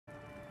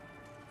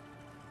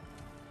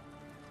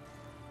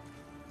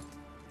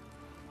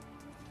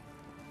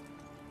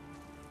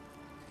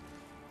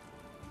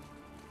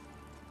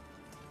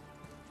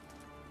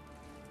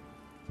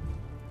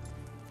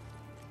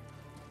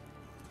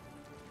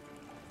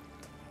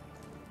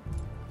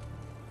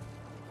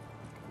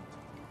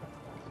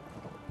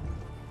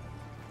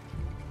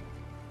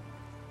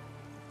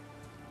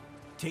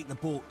Take the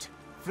boat.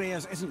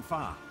 Freya's isn't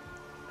far.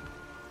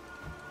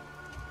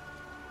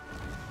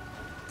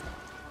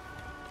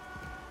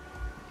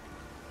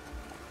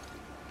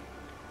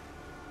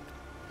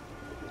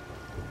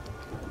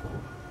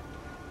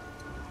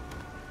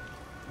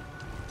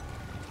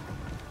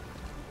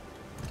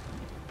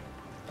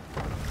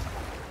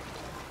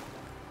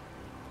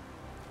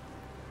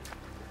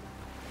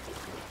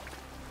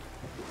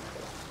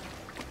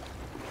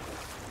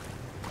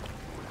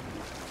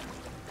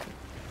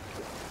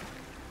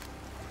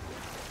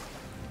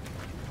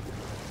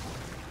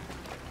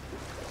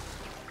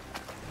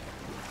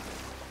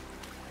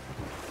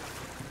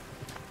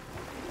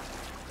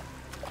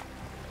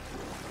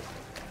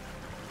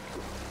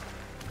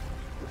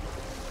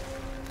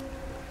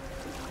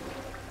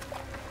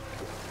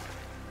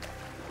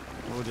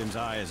 Odin's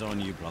eye is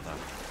on you, brother,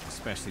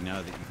 especially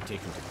now that you've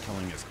taken to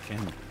killing his kin.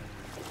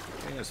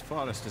 Freya's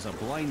forest is a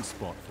blind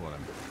spot for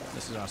him.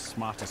 This is our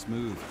smartest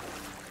move,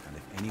 and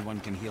if anyone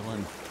can heal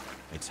him,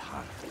 it's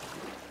her.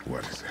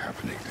 What is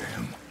happening to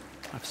him?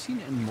 I've seen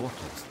it in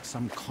mortals that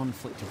some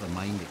conflict of the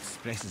mind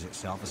expresses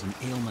itself as an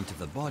ailment of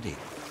the body.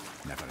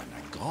 Never in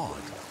a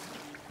god,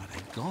 but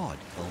a god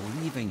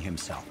believing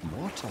himself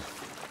mortal.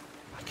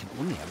 I can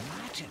only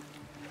imagine.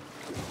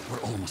 We're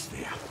almost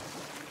there.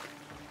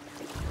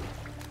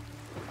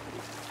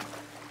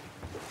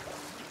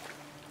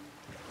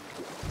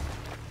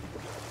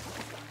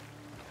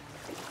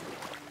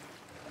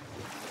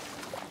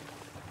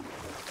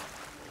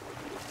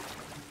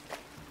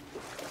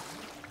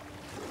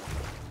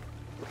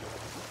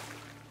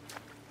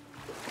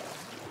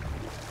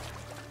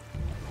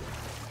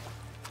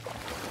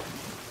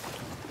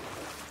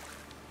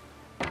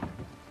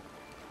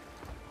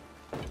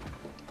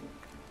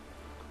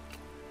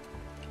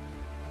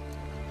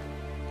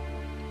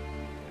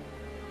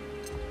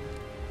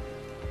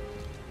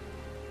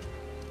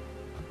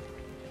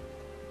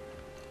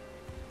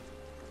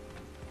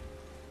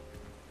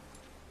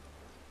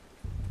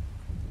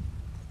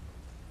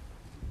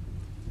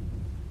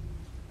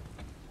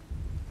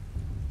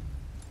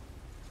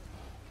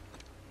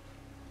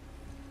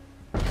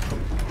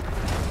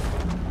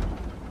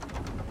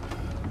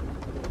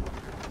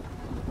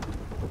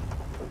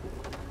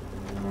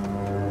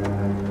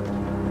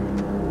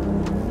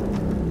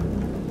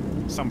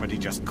 Somebody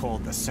just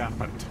called the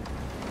serpent.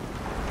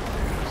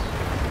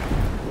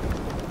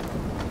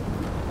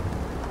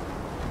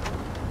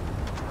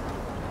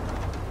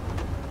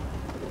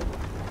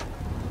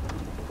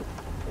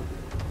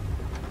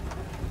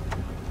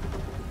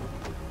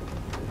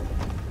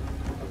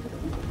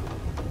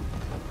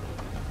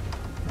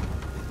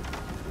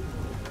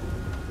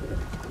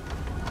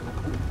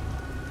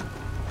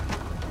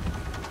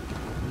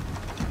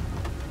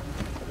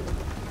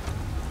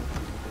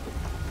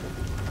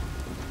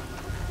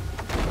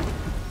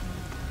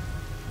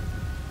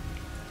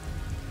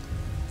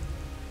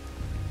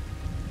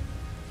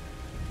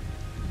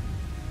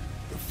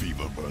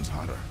 Fever burns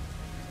hotter.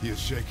 He is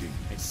shaking.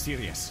 It's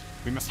serious.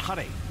 We must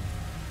hurry.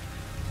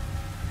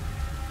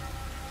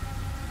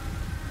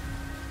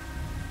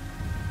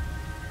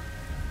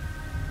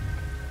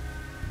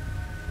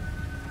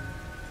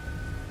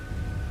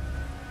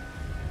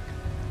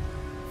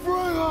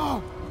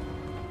 Freya!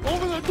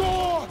 Open the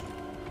door!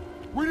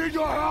 We need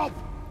your help!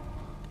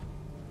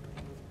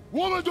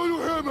 Woman, do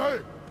you hear me?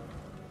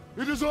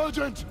 It is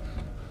urgent!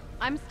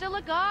 I'm still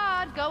a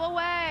god. Go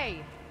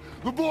away.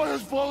 The boy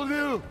has fallen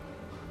ill!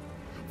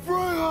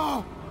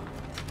 Freya!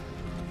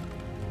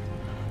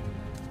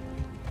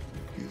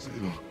 He is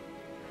ill.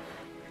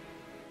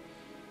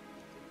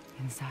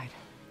 Inside.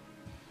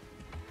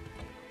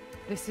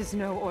 This is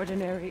no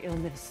ordinary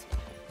illness.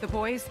 The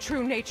boy's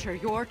true nature,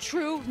 your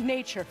true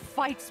nature,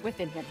 fights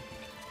within him.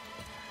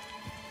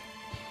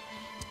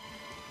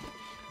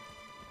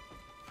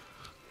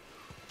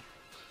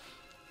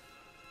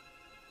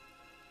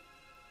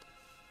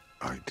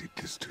 I did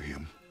this to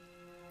him.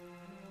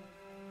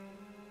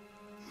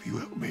 Will you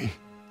help me?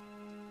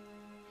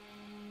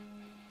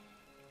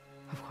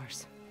 Of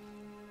course.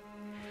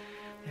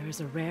 There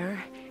is a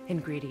rare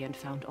ingredient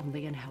found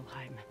only in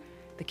Hellheim.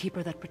 The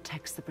keeper that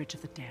protects the Bridge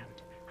of the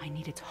Damned. I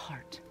need its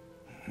heart.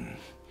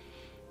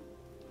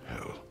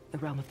 Hell. The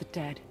realm of the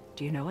dead.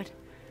 Do you know it?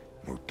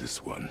 Not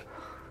this one.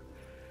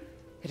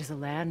 It is a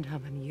land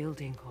of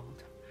unyielding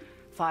cold.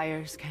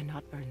 Fires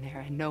cannot burn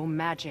there, and no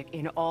magic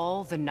in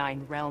all the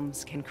 9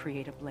 realms can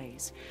create a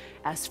blaze.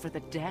 As for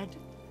the dead,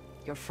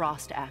 your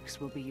frost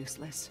axe will be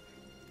useless.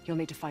 You'll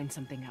need to find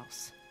something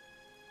else.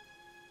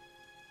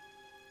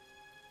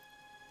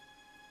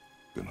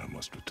 Then I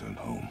must return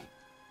home.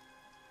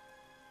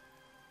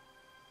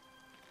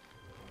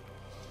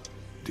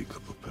 Dig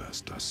up a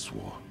past I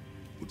swore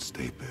would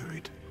stay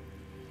buried.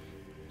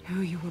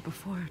 Who you were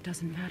before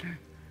doesn't matter.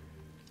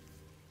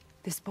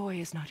 This boy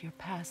is not your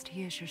past,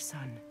 he is your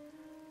son.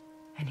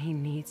 And he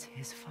needs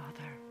his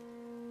father.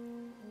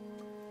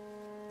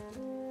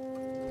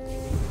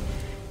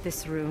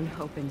 This rune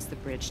opens the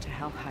bridge to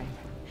Hellheim.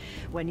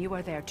 When you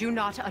are there, do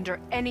not under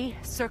any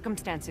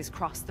circumstances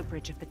cross the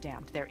Bridge of the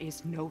Damned. There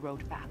is no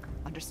road back.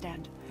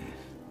 Understand?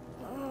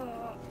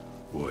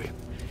 Boy.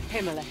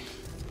 Himmele.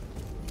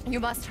 You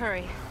must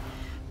hurry.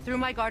 Through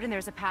my garden,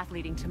 there's a path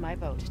leading to my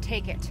boat.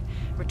 Take it.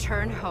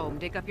 Return home,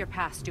 dig up your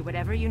past, do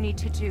whatever you need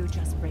to do.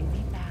 Just bring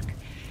me back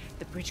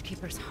the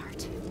Bridgekeeper's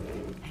heart,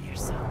 and your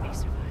son may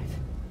survive.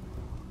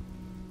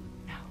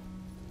 Now.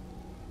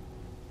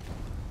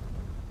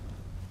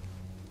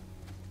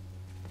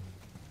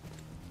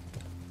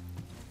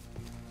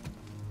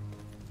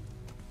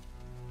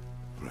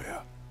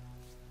 Freya.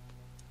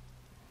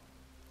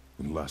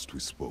 When last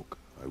we spoke,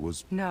 I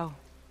was... No.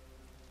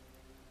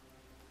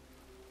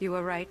 You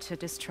were right to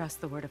distrust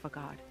the word of a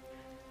god.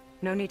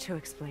 No need to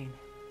explain.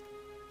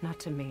 Not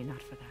to me,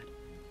 not for that.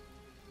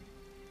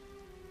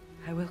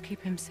 I will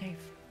keep him safe.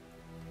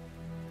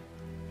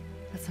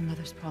 That's a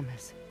mother's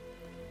promise.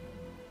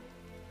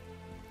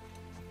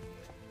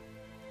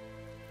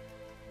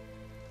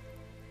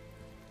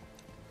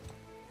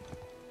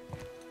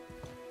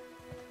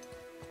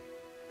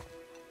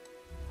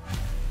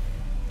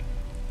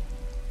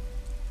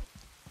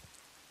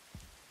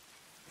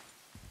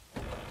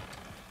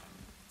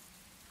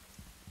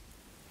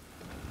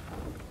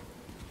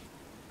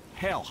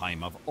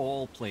 Hellheim of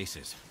all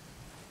places.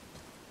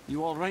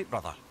 You all right,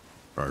 brother?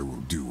 I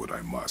will do what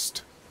I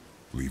must.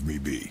 Leave me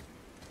be.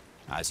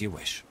 As you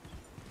wish.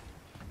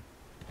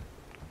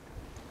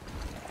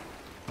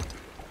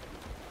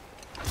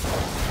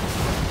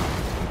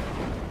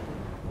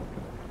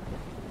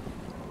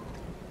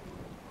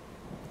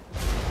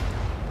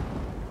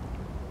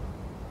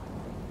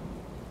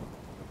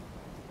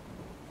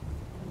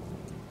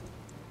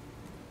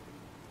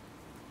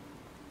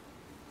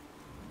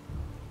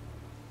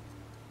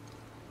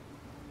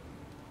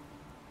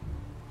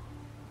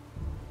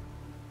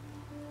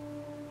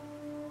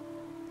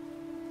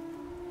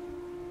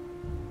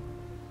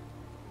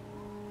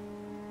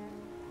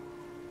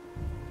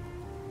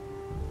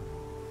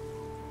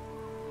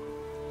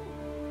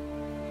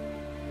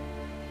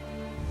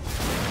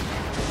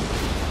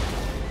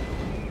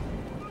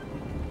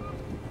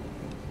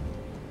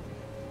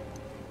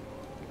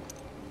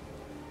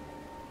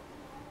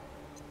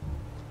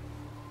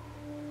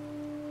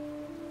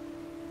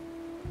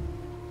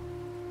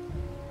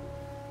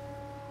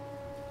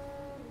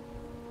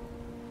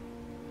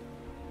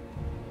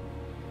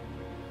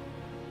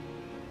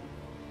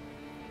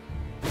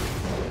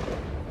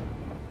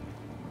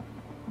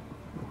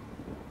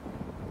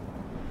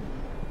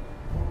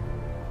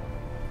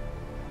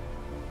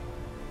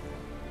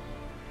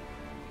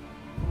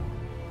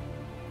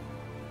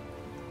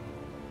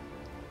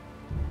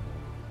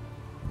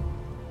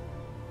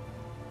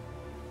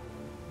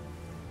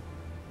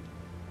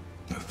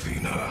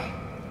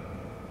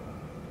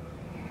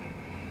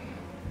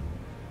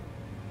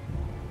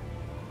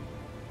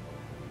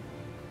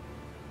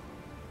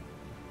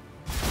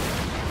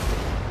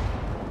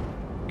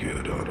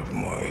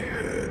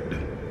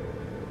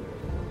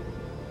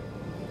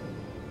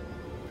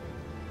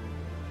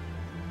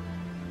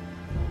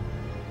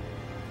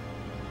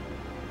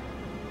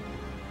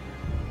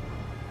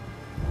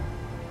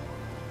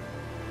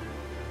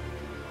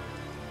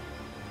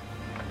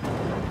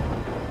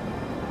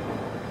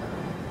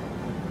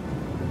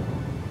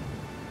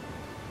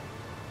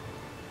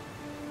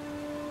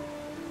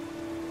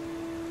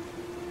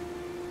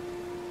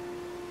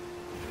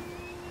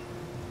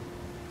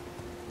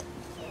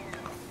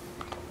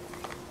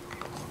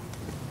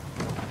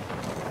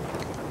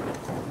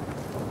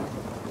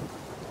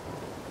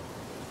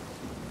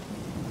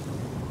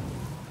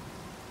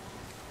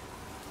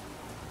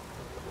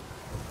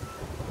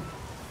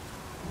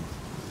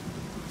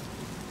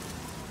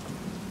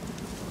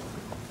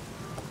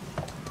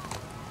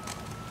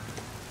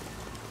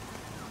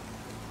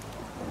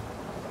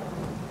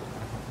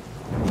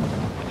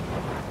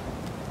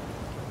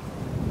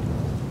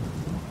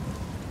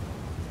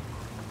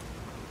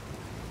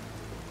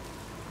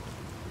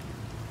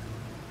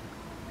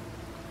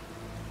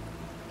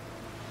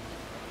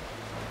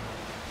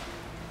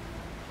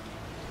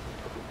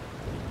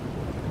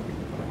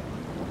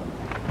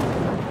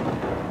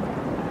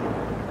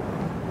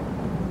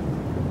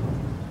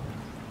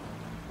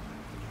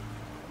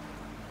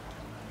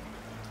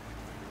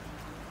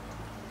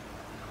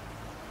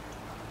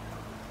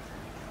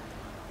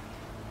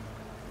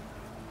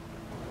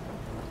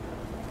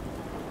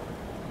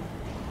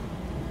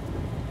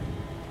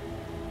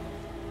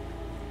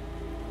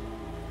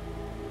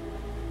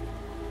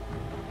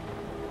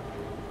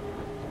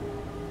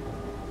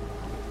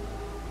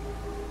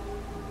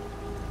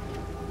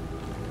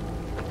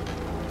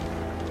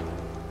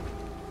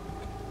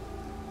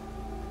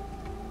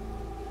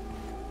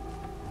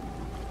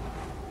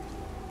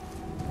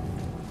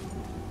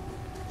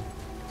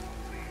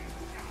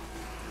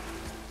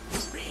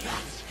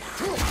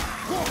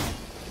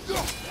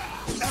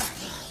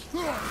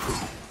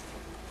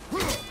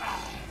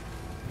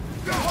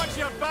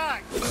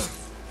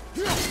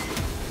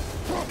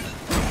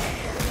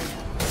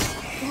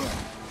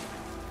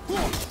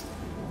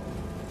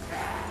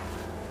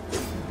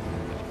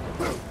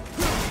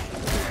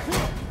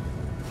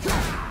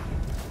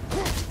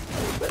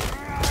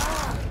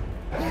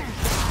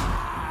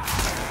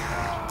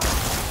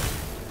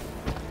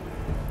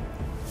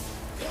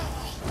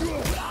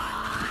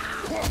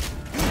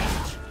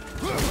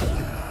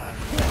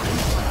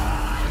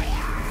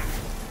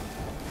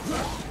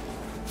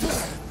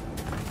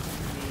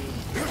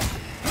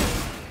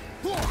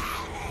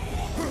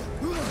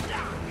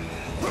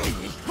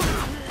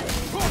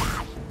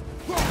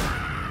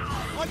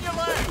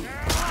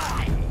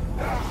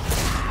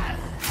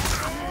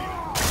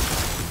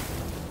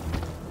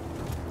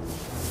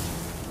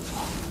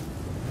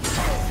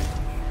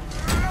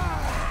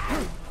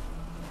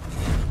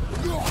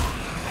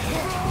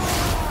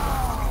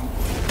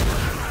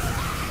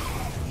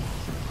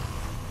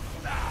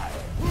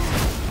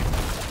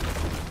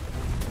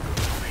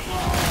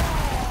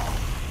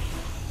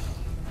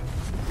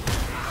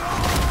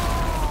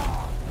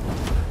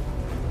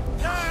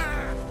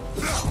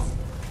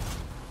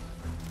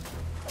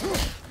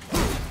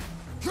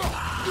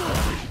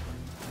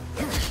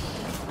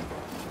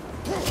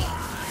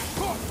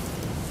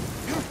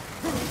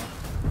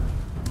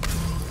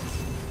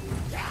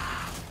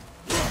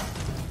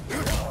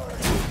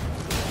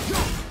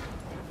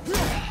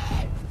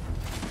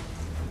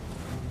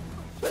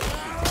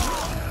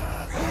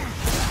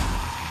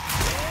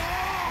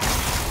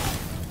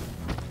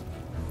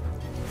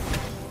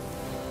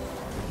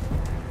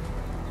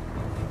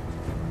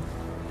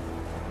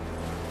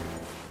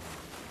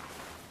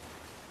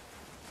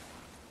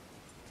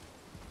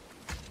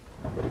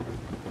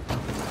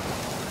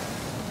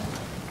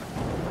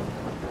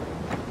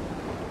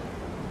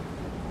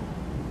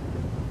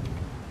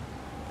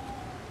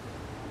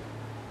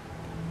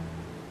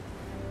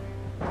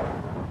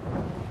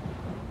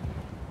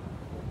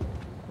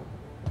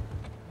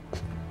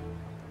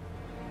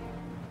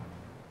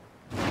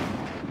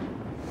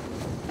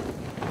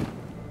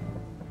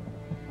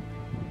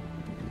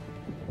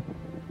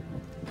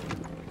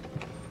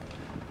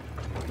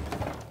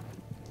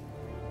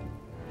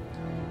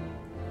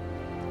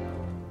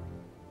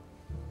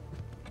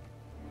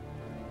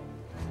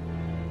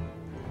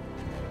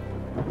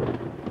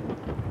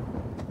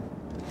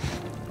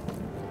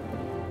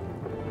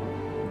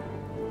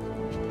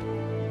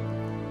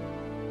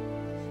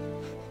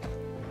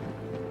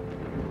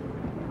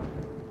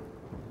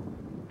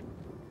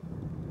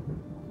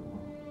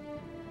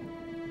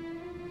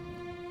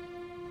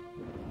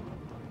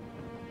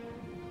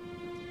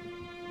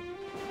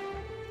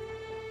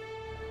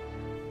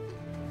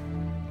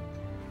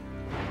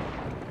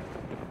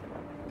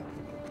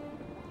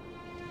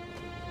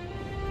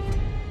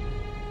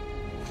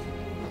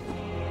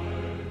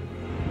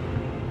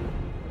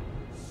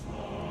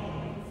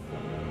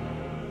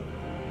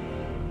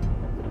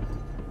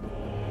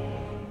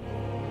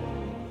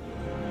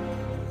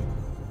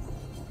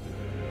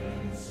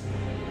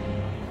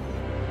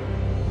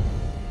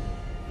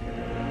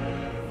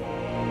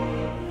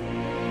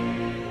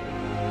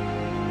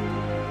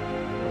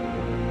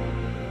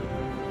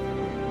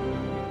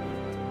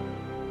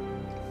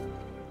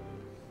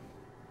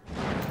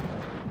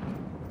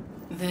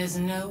 There's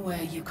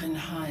nowhere you can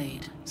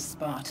hide,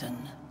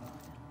 Spartan.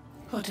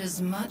 Put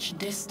as much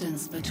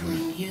distance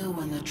between you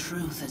and the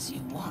truth as you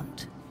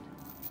want.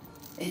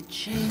 It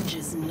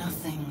changes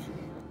nothing.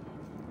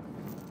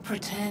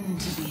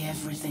 Pretend to be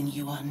everything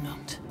you are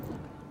not.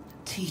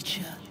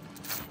 Teacher,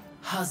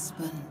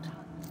 husband,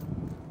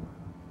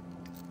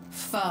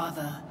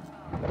 father.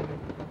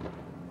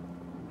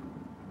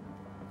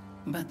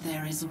 But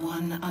there is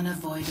one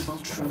unavoidable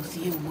truth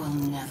you will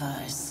never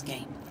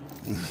escape.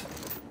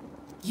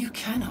 You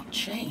cannot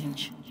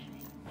change.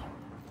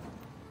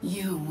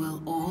 You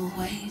will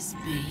always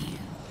be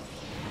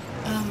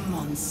a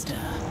monster.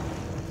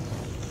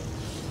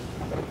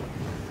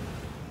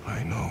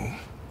 I know.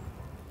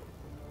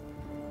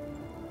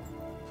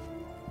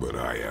 But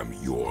I am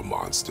your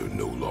monster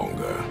no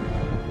longer.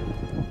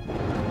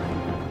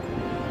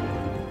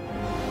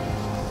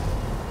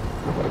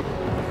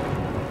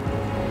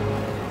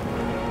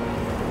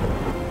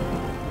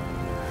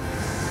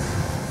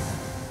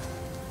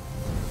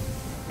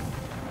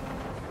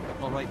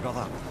 All right,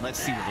 brother. Let's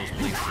see what those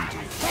blades can do.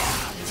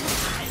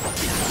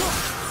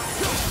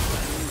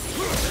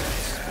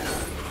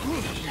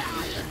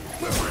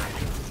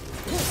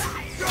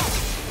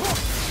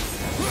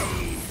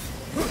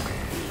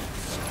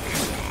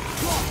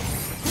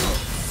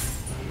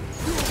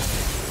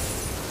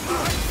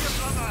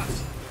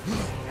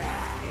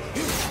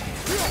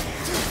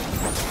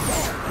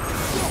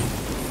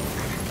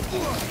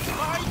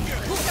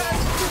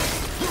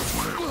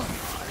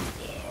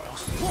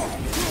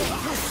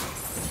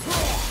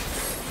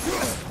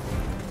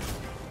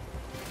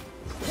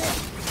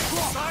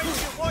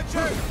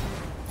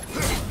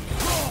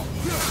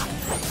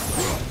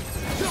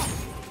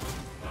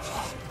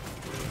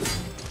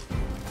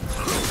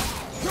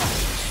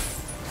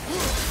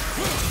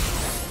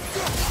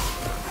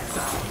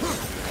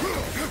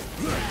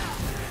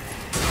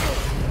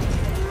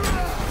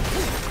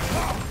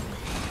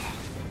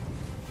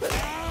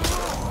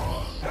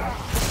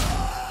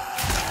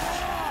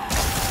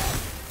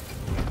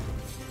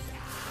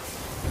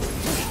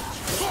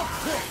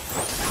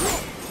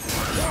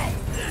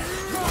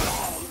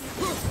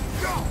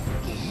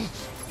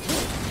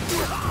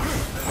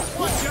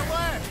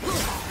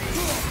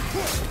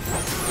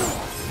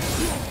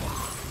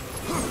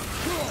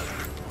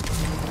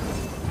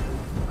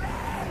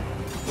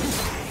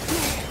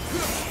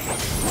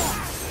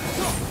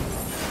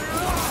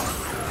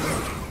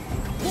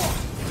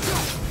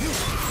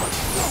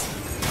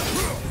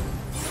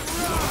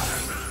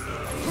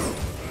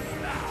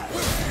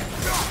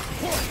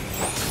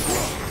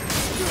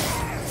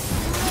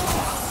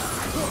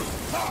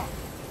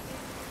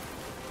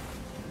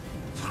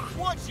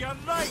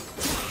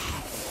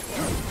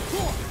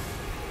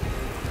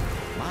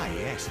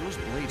 Those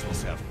blades will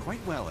serve quite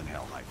well in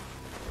Hellheim.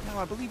 Now,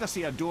 I believe I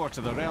see a door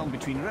to the realm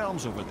between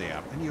realms over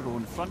there, in your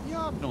own front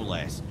yard, no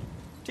less.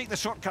 Take the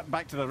shortcut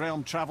back to the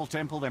realm travel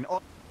temple, then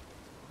on...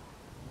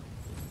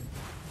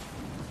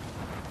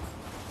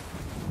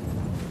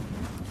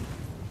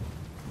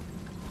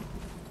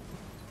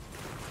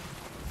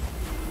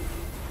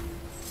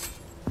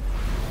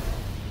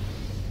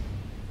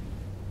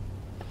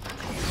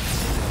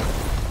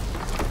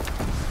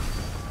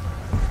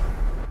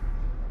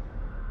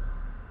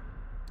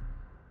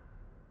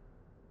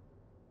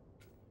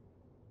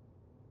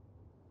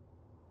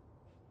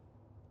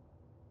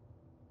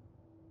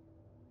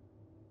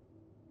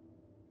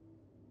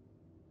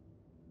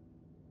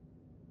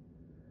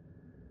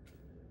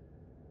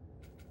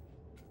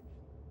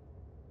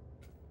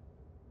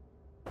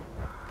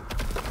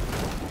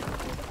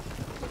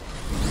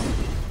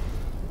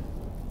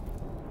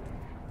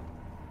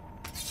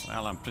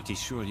 Well, I'm pretty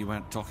sure you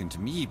weren't talking to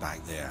me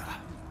back there.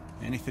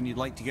 Anything you'd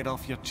like to get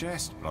off your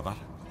chest, brother?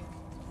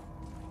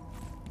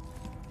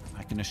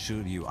 I can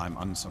assure you I'm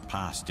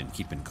unsurpassed in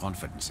keeping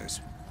confidences.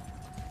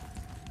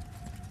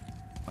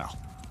 Well,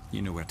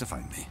 you know where to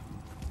find me.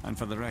 And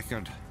for the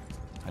record,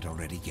 I'd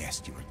already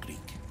guessed you were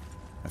Greek.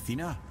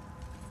 Athena?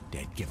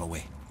 Dead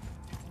giveaway.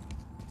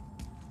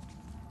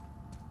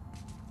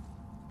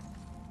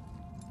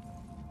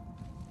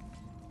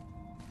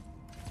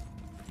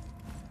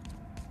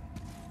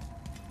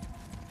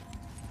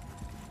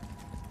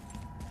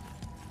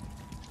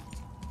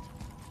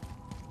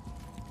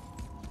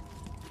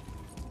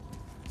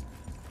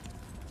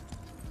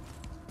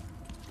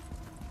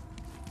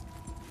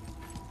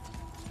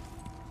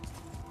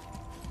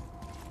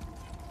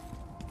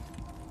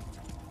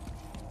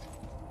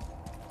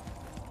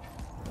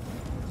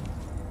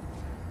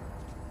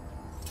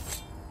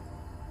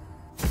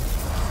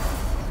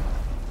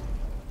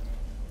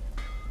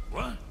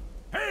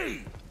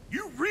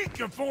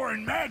 Of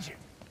foreign magic.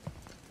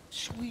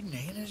 Sweet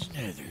Nana's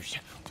nethers.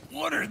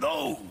 What are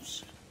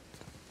those?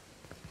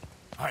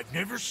 I've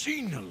never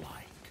seen the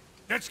like.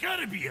 That's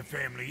gotta be a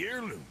family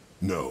heirloom.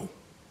 No.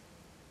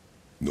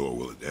 Nor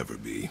will it ever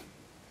be.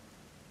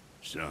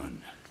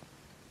 Son,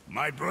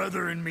 my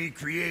brother and me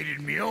created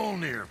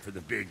Mjolnir for the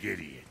big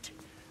idiot.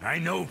 I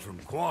know from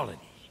quality.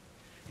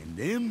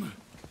 And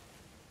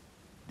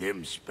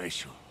them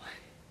special.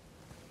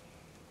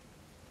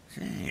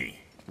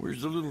 Hey,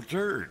 Where's the little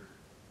turd?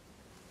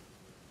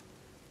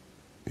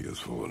 He has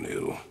fallen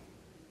ill.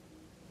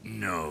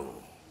 No.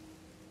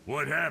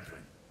 What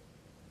happened?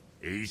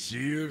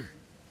 Aesir?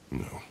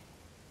 No.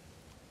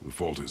 The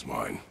fault is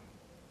mine.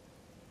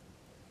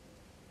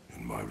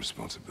 And my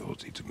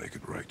responsibility to make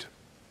it right.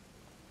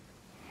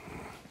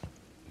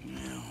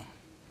 Well,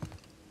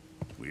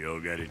 we all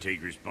gotta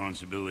take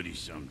responsibility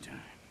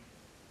sometime.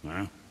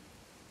 Huh?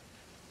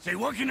 Say,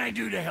 what can I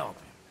do to help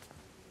him?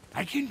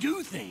 I can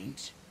do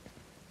things.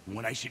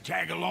 When I should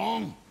tag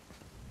along?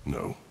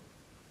 No.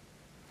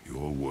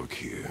 Your work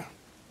here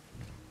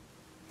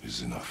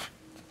is enough.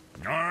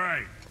 All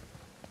right.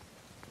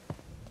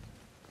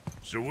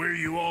 So where are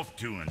you off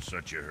to in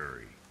such a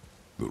hurry?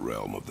 The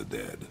realm of the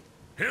dead.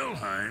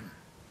 Hellheim?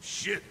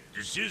 Shit,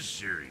 this is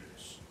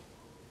serious.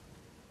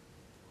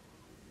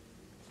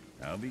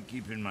 I'll be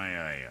keeping my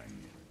eye on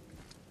you.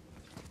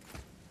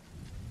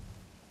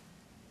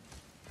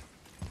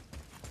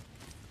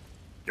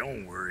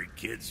 Don't worry,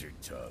 kids are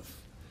tough.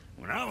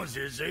 When I was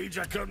his age,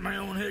 I cut my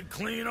own head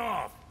clean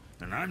off.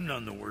 And I'm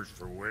none the worse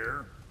for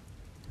wear.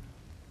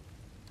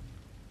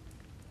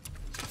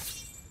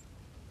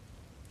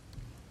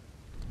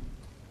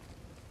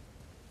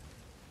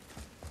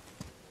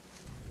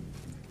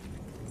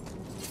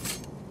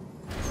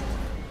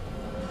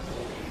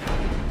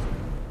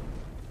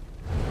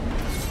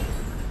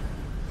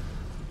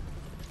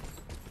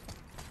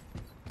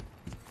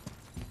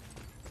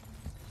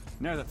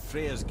 Now that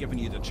Freya's given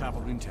you the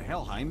travel rune to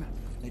Hellheim,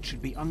 it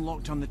should be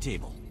unlocked on the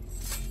table.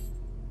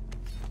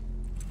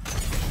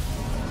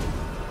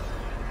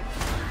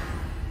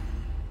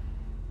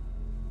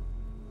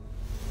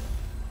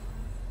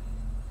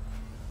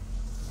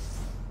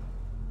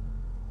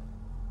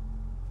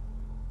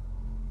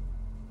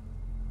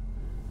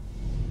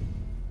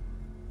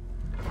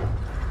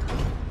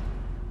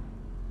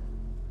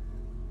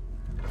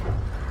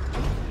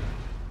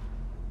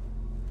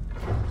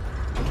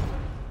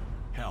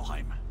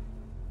 Hellheim.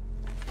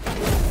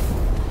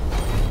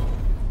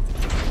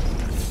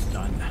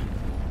 Done.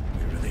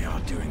 We really are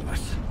doing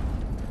this.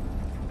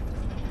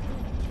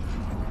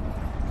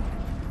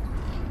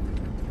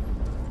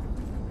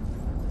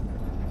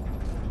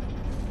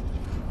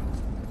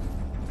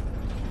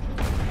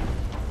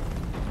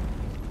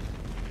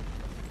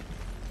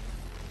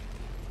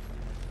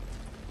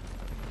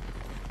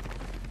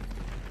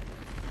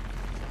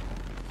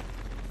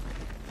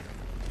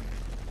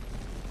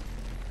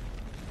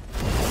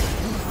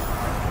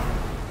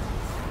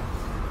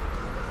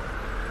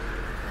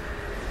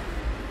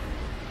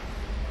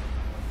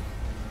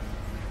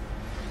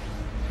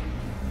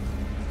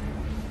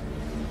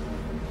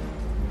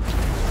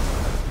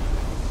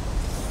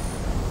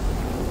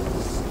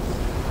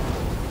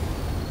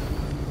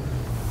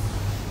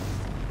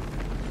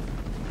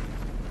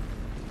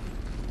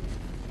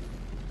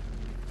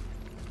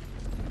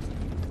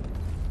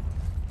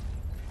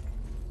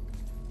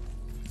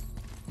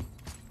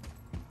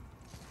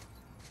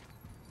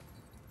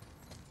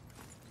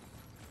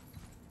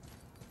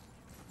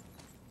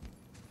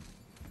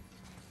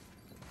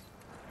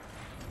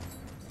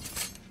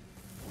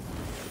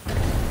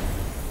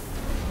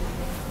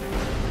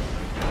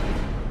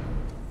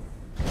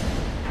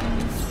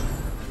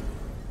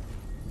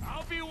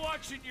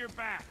 Watching your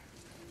back.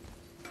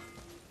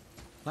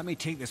 Let me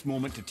take this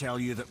moment to tell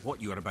you that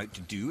what you are about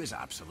to do is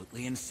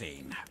absolutely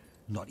insane.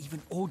 Not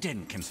even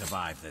Odin can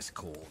survive this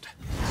cold.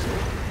 So,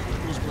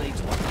 put those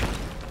blades working.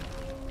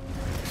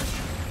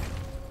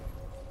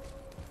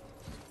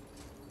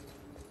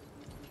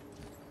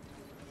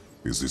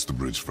 Is this the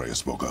bridge Freya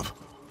spoke of?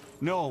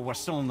 No, we're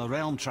still on the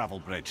realm travel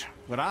bridge.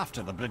 We're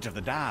after the Bridge of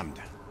the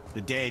Damned.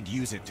 The dead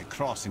use it to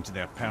cross into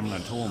their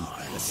permanent home,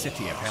 the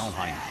city of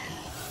Hellheim.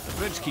 The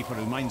bridgekeeper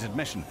who minds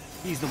admission,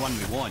 he's the one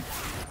we want.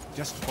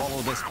 Just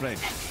follow this bridge.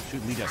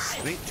 Should lead us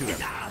straight to him.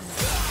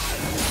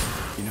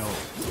 You know,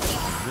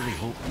 I really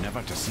hope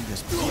never to see this.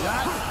 See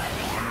that?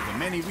 One of the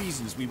many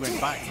reasons we went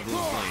back for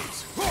those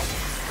blades.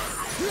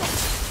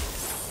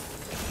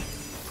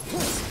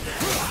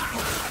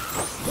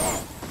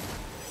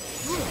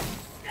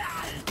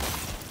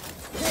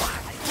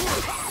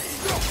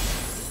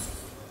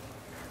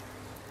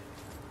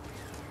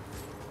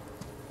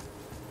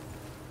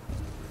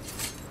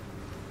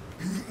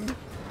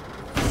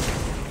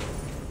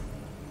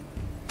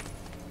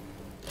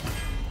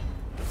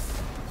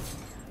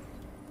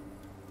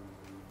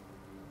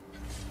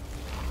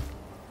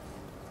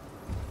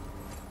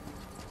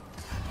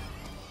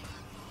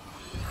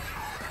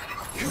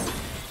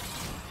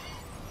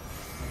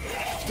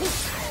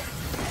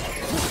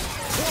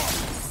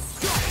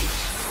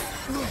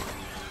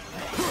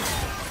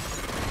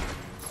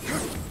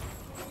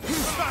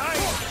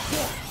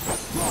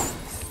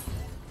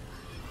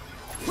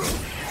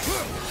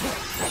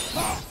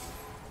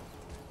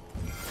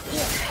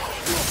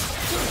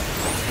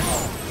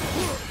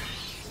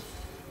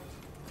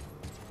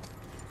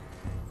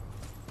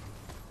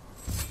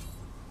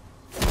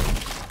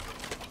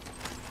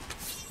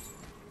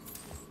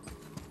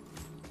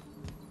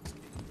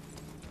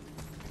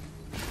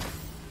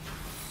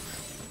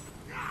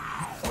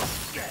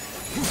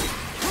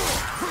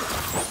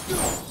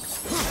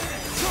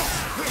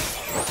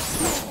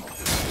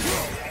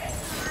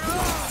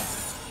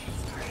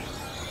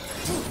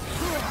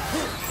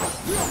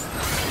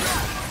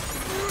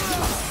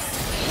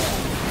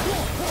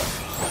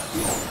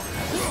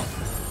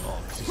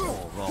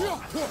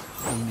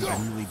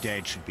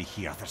 dead should be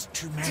here. There's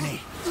too many.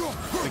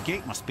 The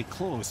gate must be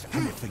closed,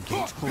 and if the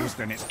gate's closed,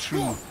 then it's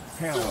true.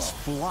 Hell's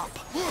full up.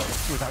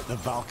 Without the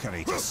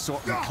Valkyrie to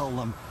sort and kill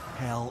them,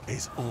 Hell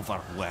is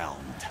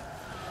overwhelmed.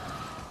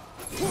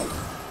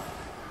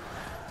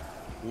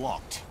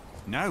 Locked.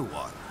 Now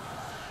what?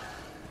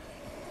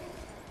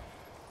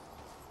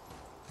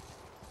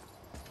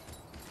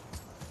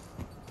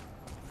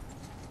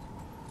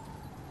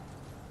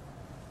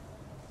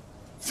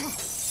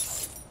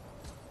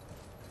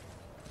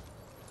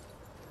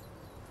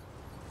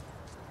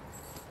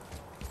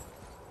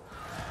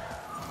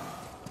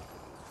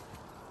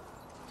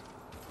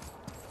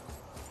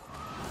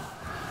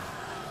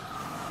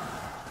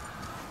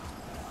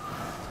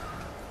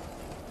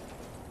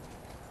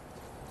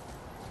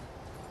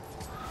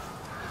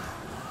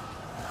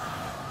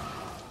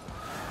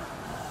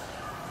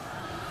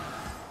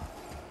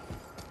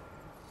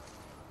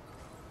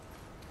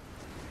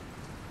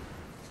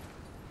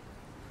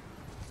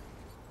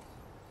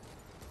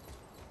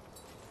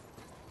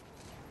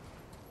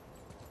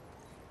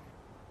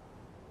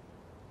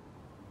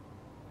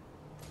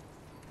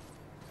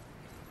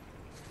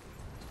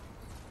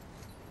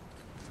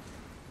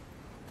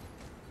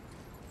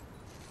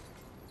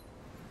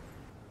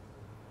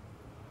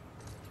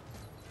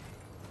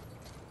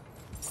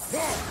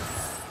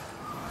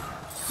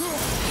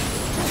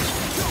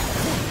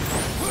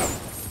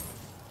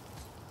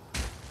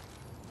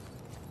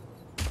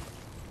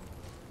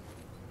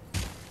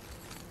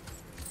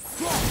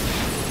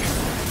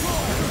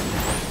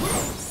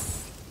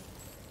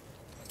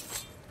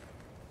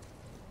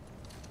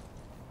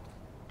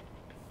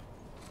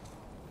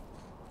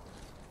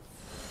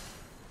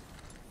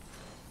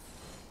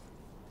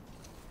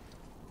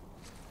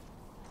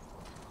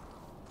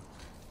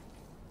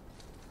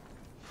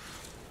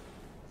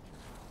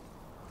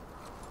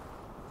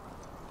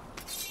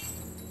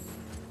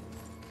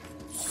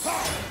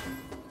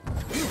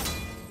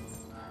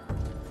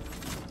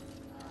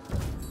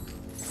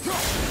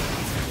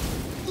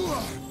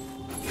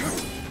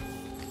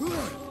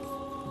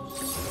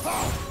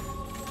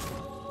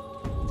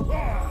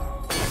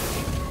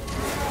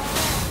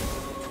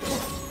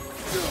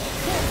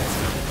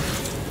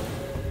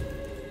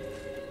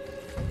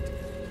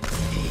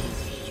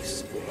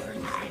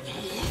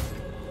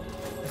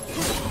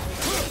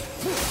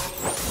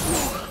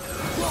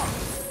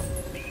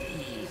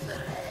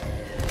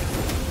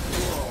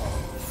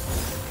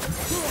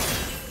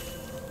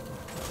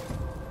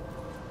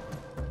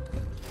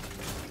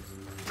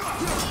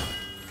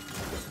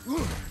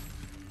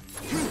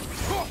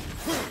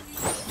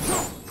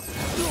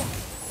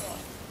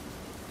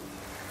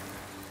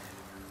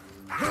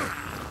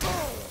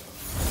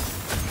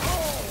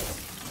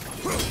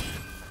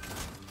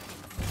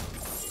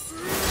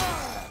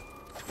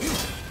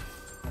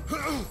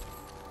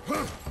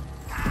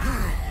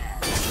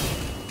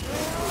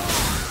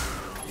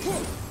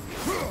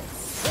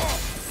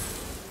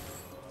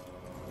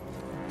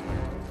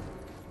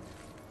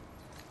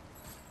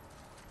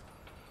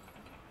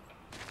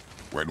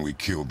 When we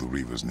killed the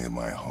Reavers near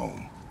my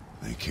home,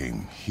 they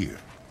came here.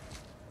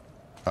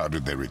 How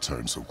did they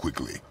return so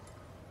quickly?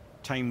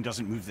 Time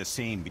doesn't move the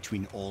same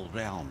between all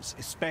realms,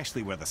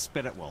 especially where the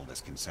spirit world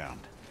is concerned.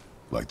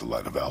 Like the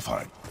light of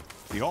Hellheim.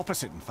 The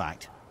opposite, in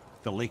fact.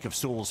 The Lake of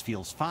Souls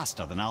feels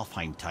faster than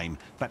Hellheim time,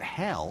 but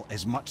Hell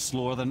is much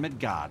slower than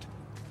Midgard.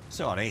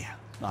 Sorry,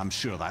 I'm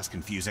sure that's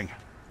confusing.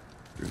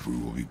 If we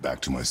will be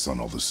back to my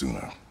son all the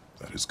sooner,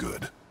 that is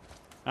good.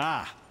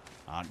 Ah,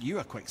 aren't you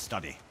a quick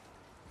study?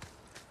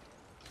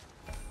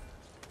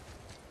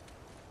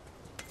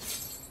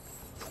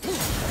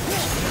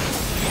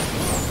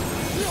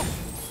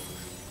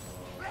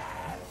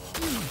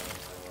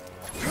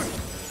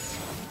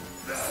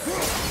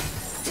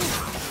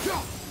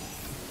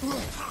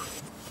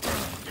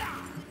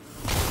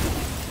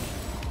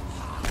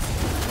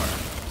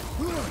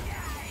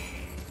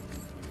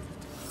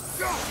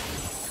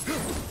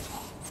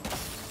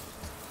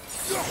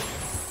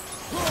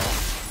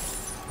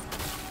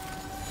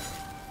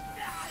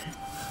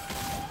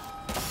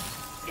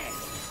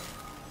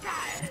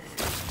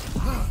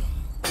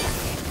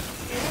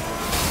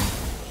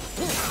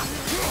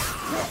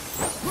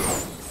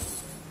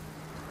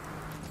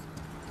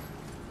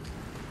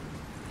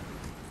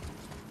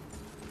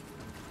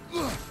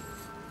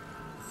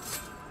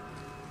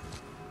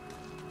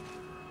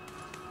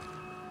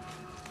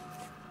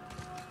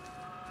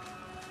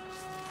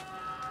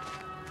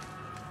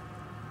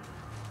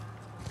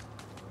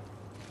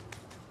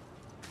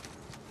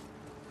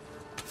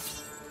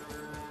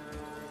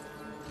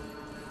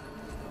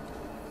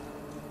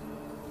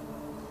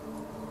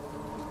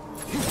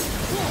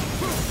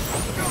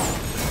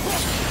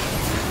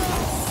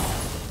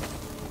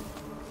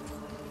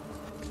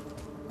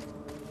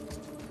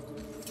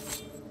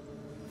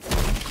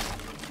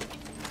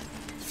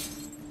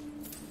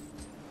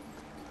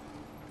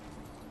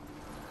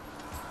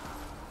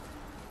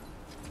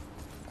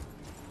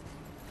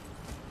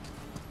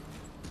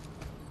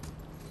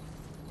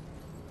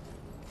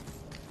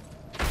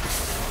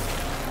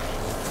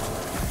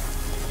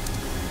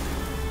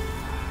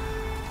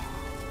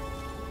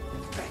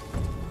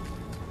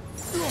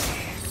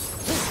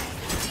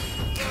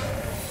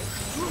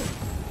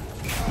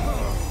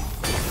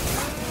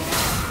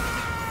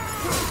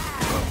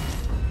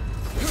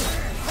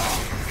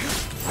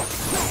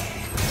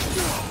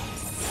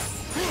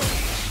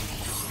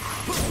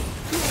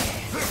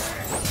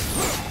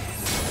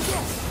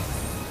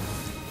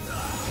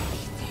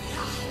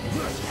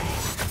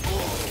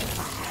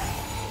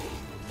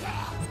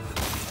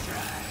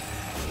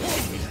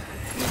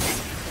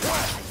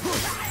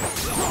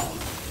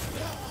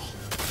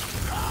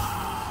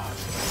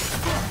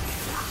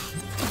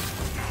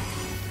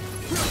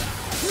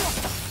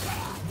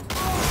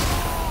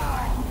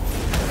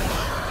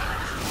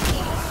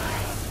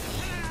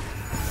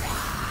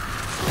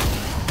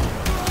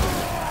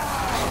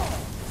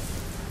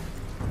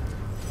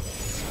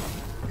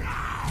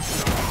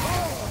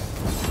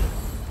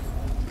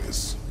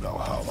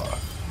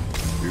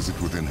 Is it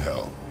within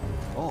Hell?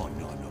 Oh,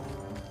 no, no.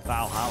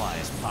 Valhalla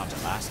is part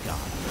of Asgard.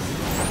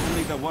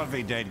 Only the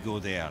worthy dead go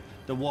there,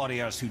 the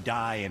warriors who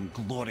die in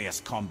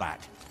glorious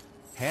combat.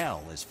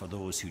 Hell is for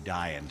those who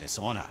die in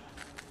dishonor.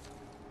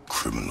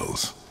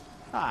 Criminals.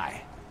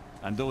 Aye,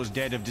 and those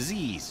dead of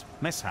disease,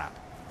 mishap,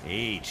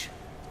 age.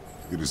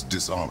 It is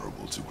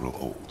dishonorable to grow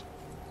old.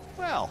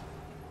 Well,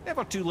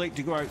 never too late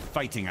to go out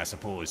fighting, I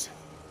suppose.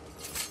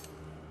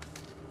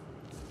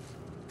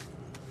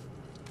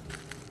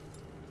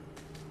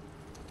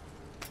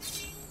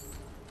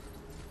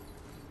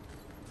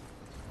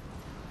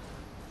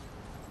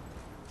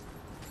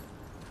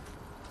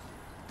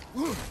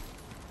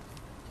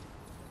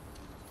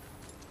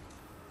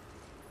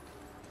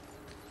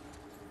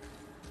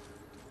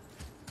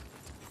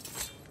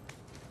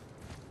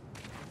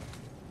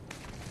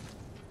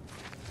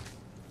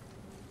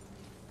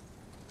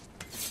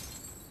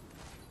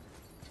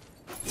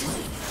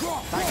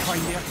 That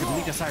climb there could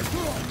lead us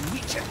out.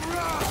 Reach it!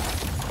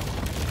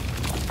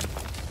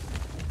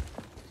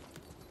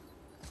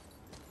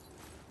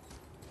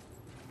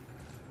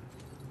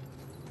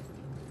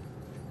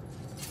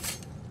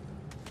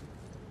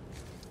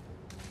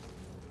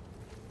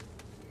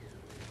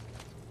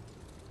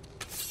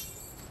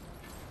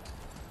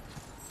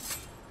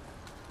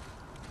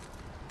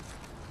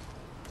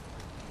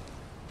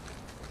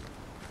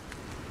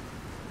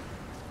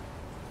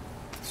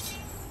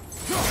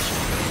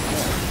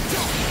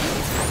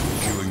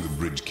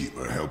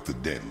 Bridgekeeper help the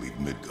dead leave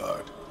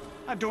Midgard.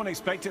 I don't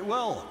expect it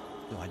will,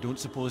 though I don't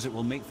suppose it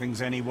will make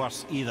things any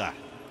worse either.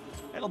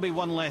 It'll be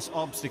one less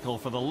obstacle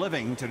for the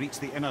living to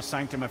reach the inner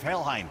sanctum of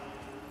Hellheim.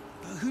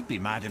 But who'd be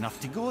mad enough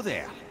to go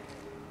there?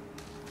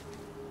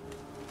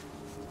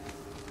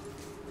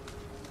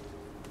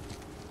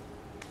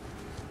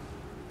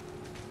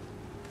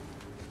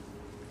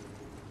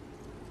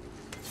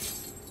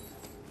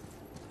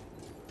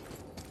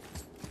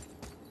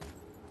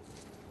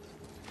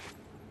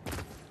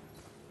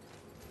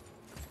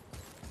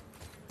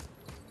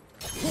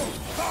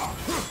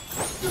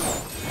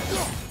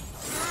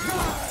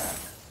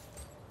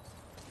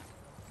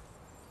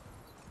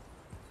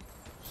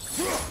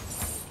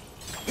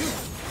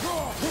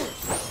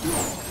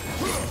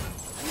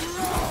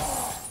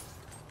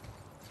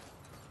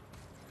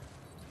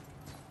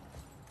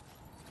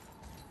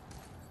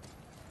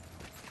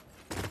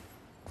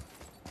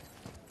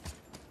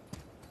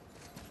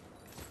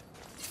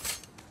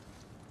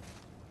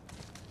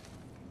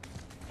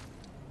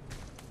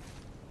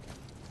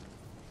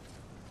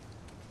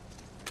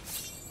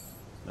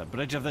 The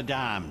Bridge of the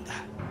Damned.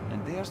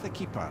 And there's the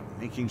Keeper,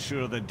 making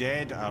sure the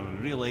dead are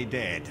really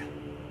dead.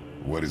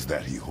 What is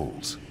that he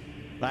holds?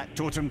 That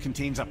totem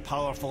contains a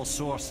powerful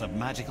source of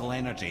magical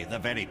energy, the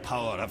very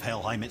power of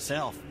Hellheim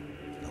itself.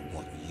 But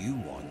what you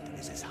want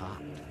is his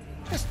heart.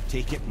 Just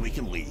take it and we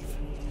can leave.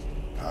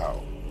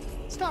 How?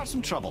 Start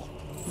some trouble.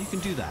 You can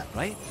do that,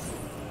 right?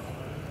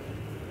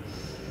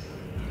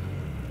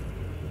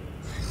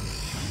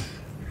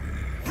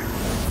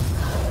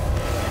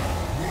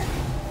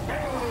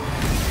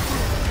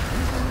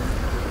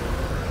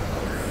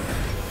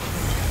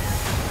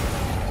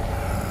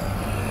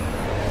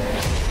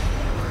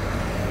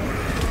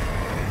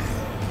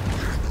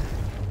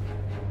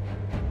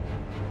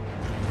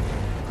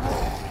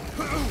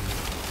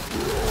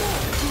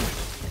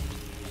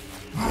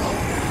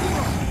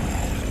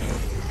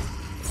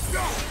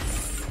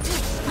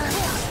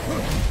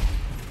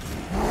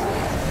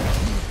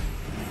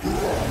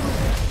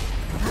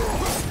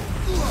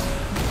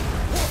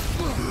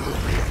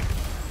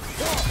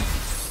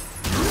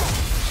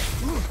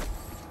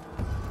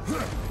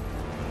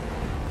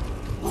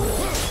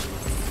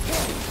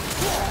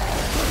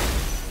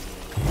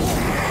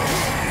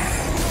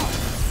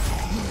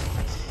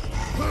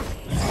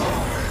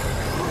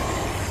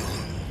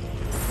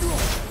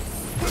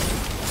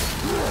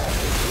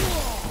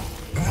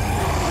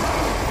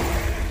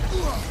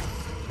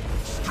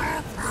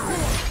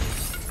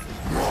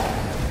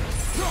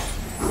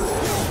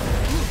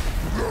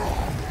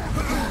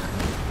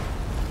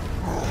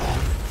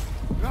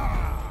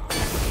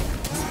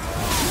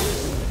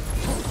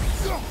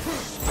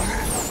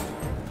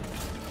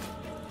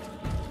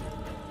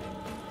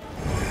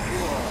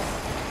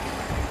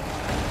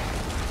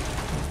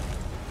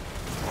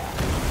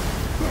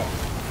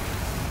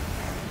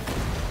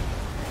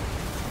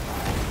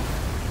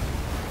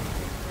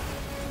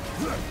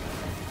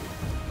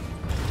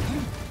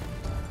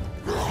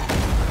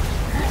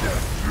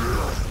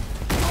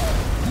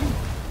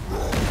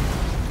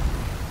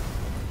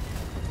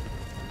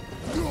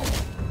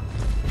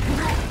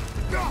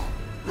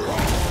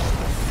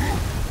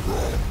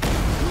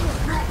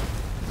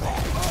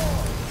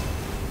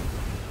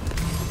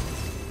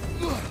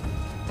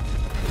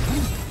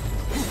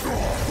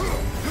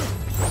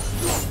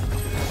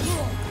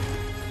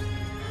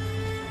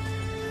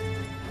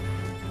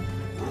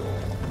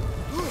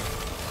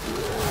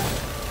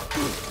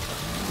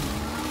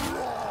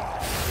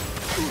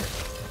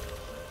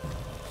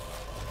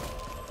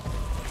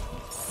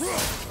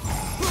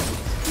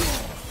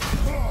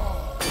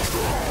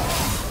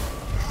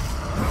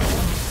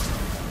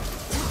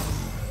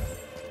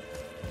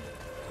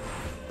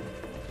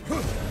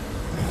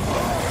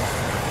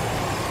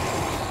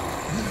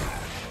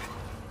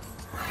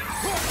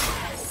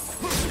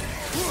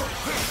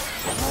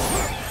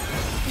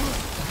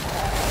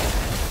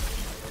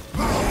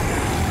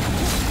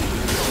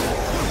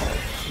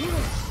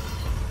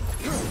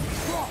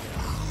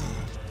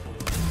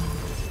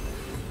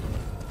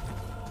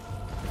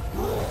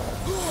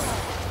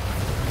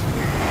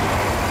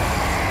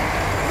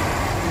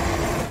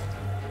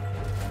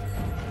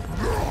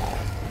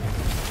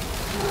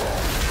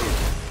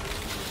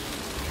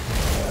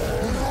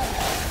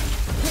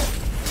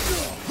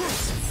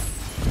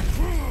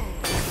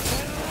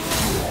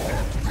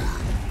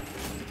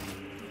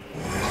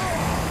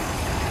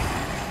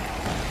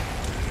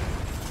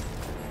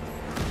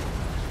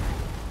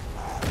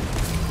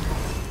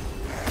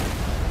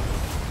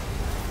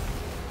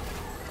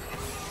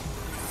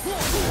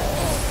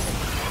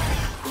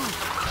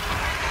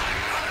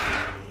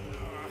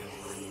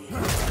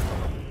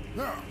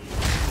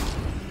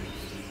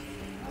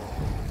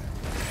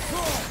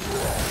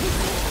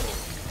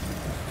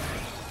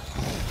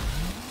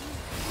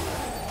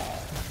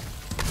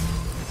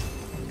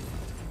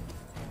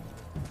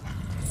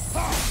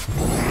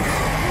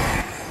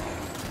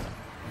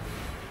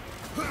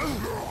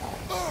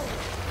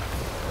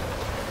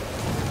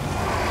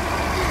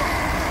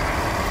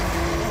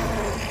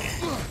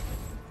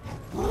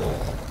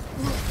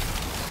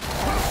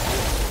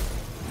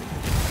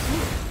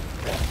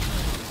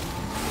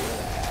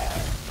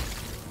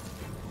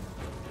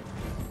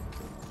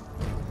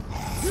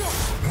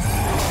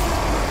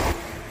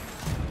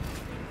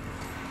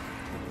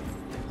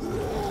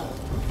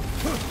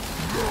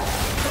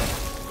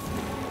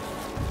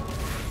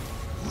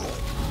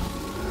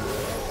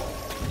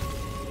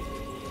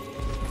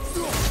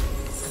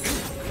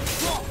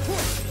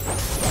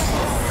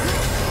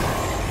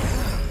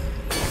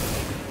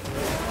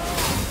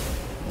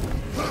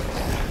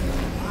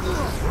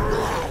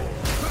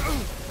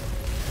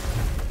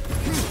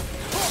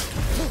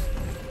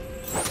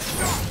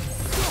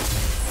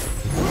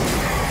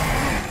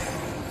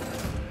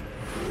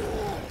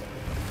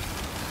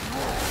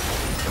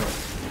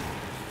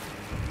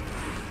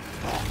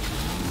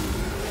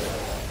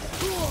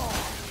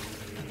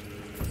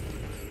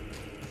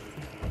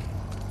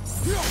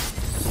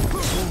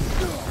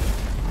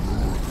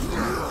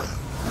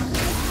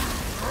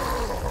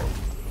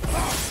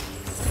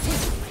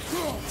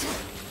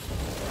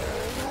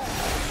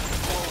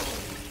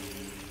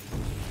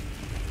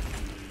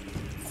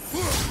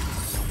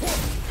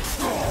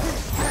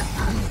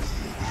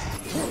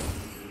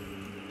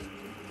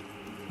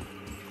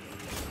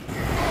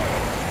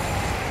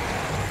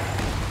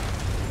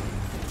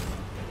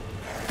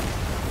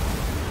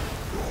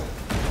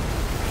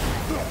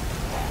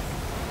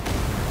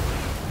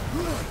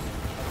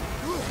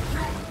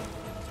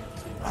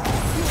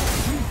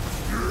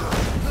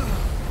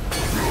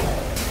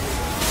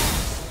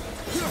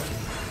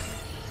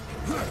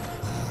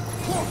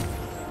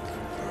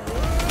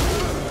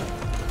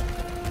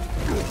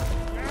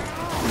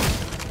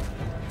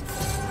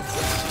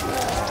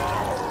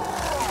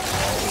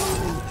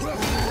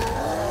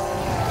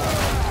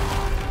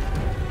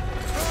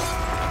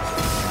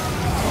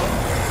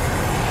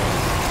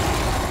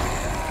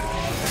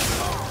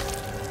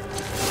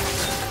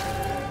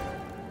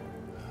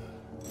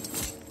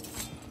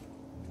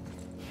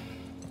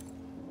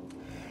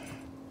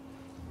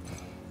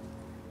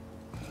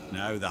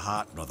 Now the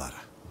heart, brother.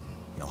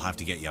 You'll have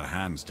to get your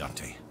hands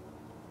dirty.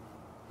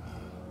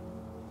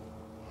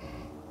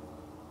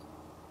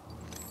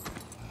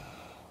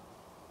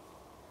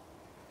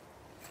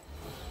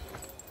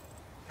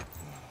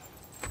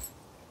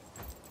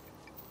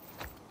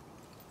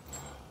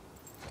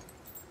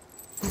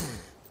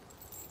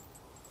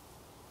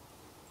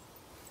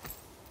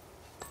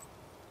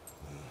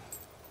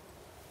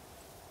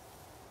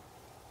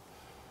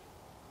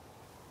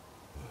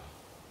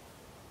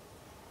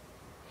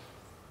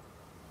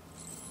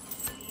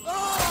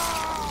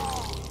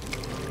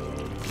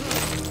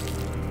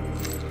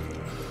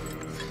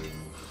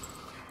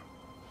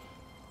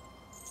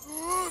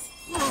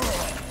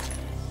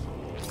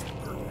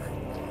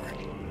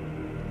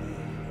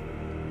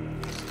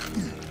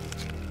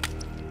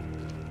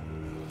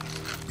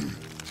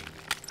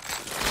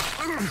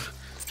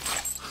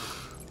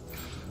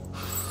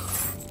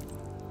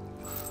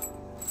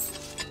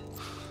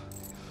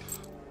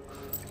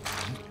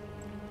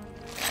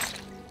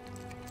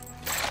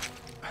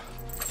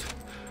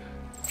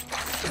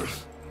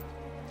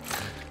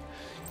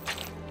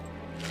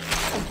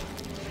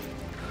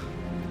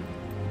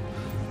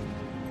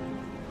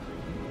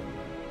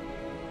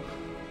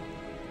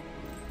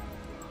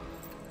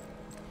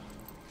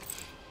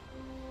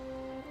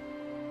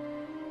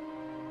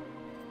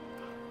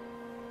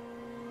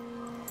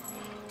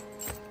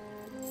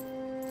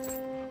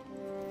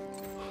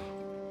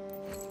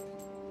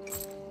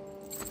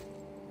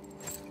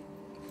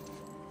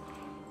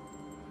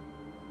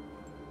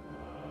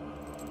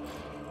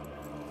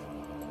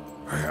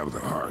 I have the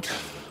heart.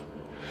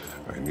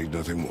 I need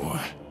nothing more.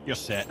 You're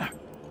set.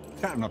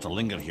 Better not to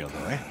linger here,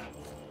 though, eh?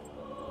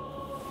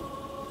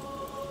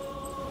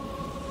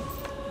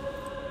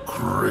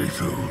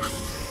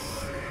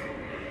 Kratos.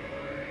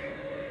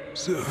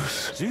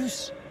 Zeus.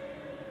 Zeus?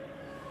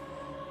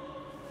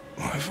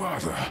 My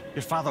father.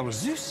 Your father was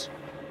Zeus?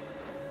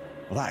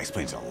 Well, that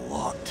explains a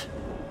lot.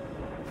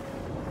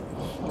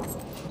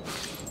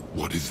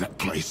 What is that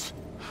place?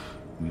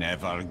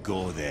 Never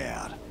go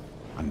there.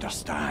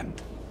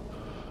 Understand?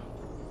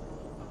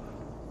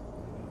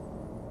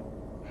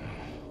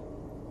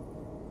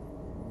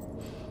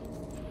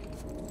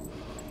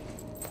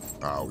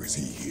 How is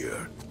he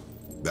here?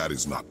 That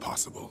is not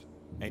possible.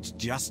 It's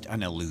just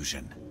an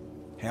illusion.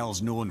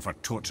 Hell's known for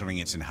torturing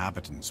its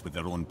inhabitants with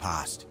their own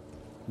past.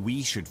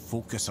 We should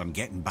focus on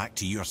getting back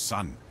to your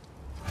son.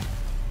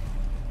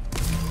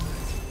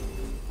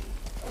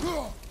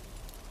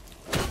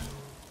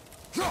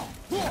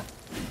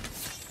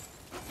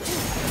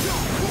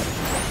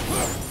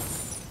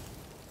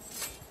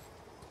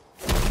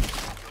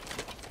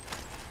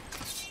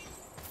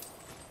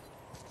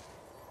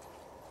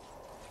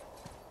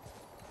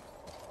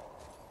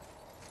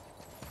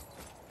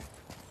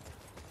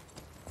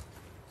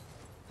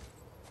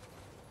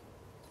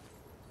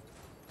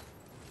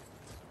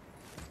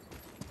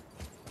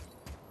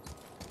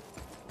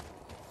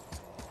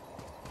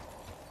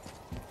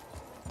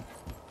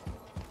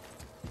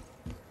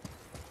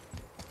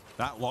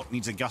 That lock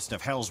needs a gust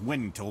of hell's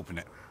wind to open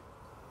it.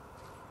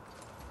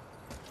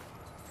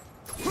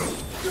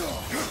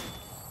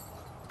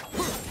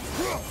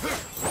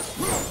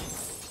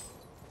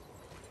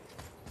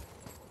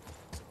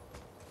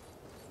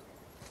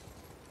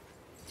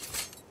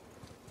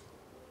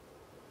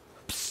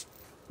 Psst.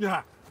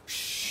 Yeah.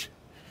 Shh.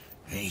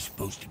 Ain't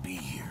supposed to be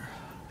here.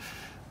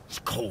 It's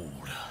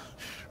cold.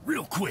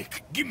 Real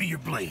quick, give me your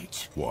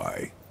blades.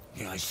 Why?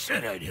 Yeah, I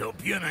said I'd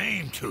help you, and I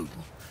aim to.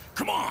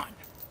 Come on.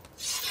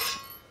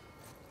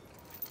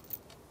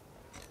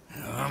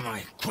 My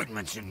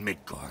equipment's in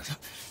Midgard.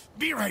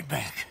 Be right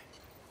back.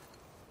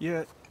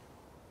 You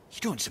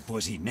don't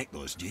suppose he nicked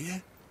those, do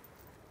you?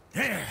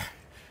 There.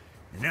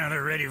 Now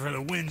they're ready for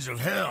the winds of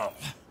hell.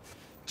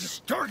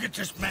 Just target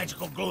this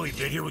magical glowy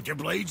bit here with your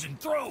blades and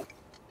throw.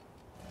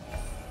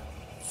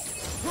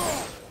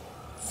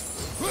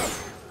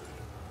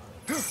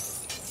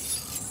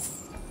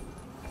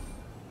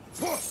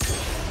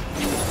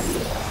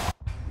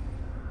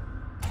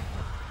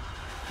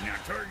 Now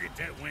target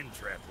that wind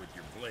trap with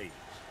your blades.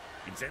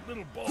 It's that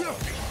little ball. Absorb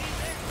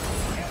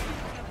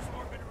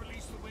and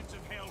release the winds of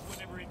hell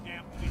whenever it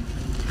dampens.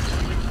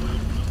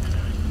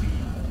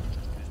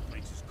 This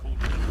place is cold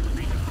enough to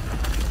breathe.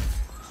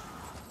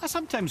 I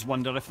sometimes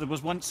wonder if there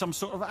was once some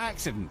sort of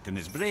accident in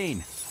his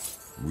brain.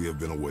 We have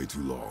been away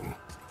too long.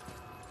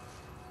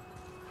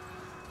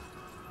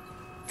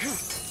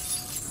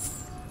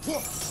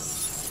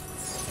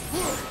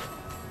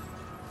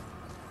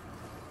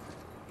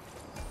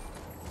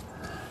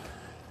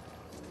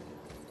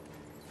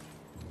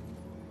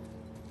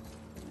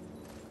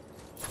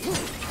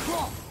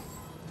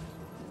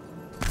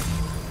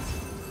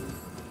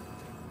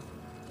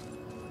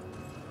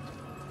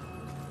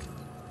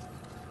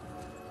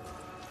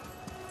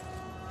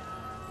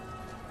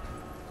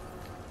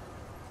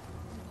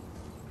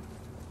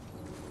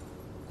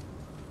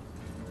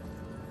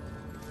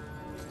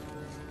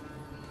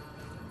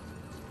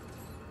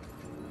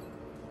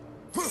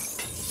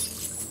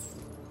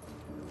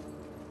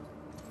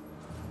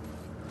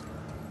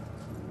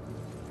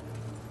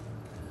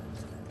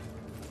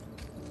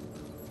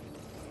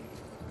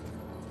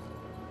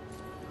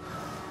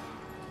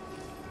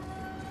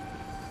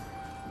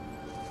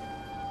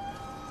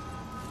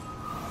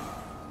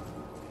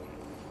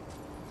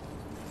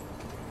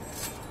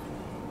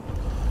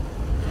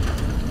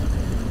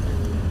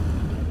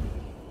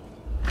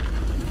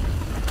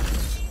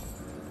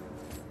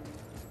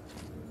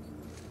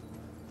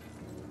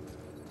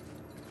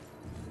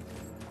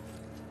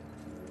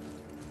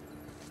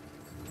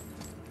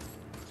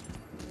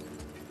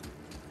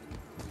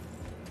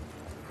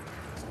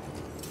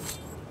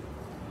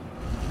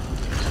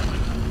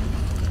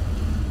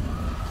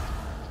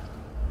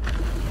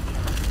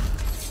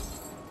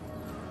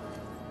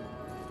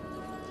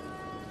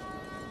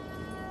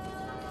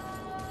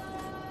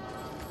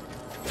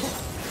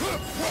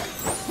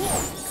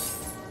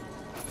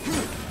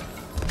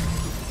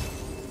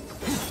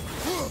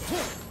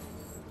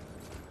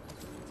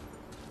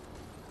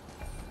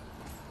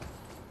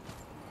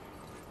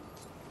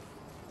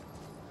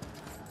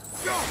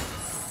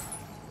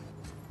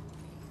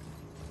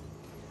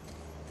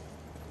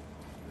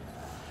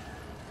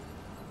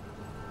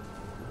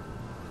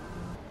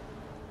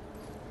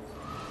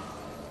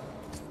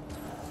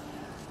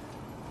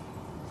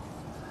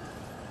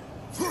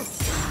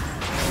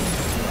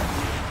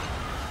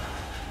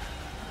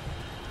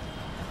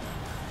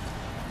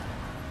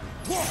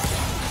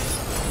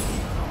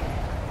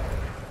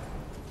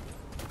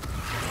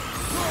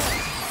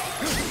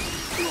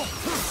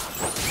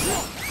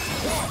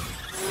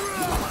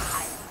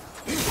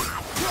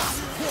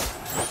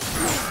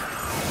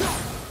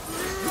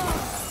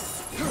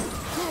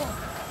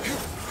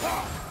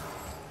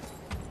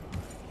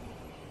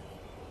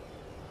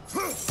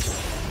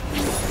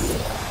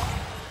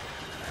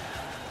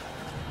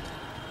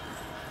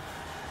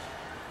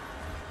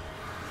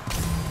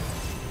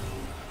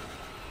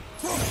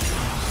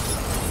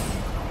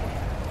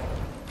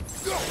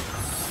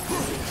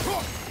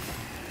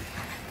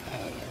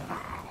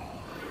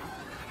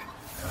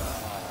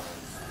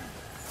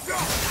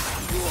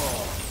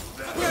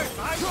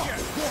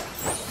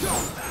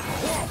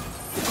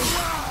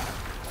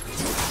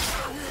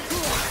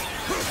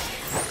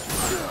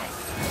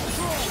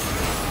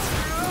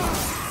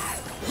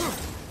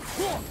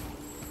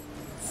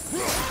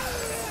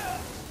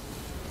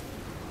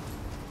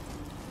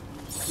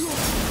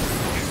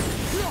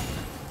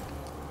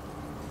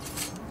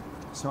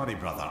 Sorry,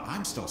 brother.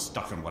 I'm still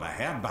stuck on what I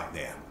heard back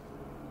there.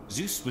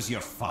 Zeus was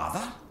your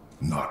father?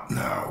 Not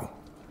now.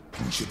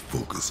 We should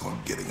focus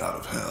on getting out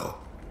of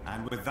hell.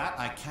 And with that,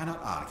 I cannot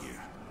argue.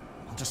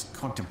 I'll just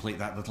contemplate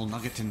that little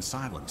nugget in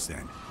silence,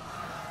 then.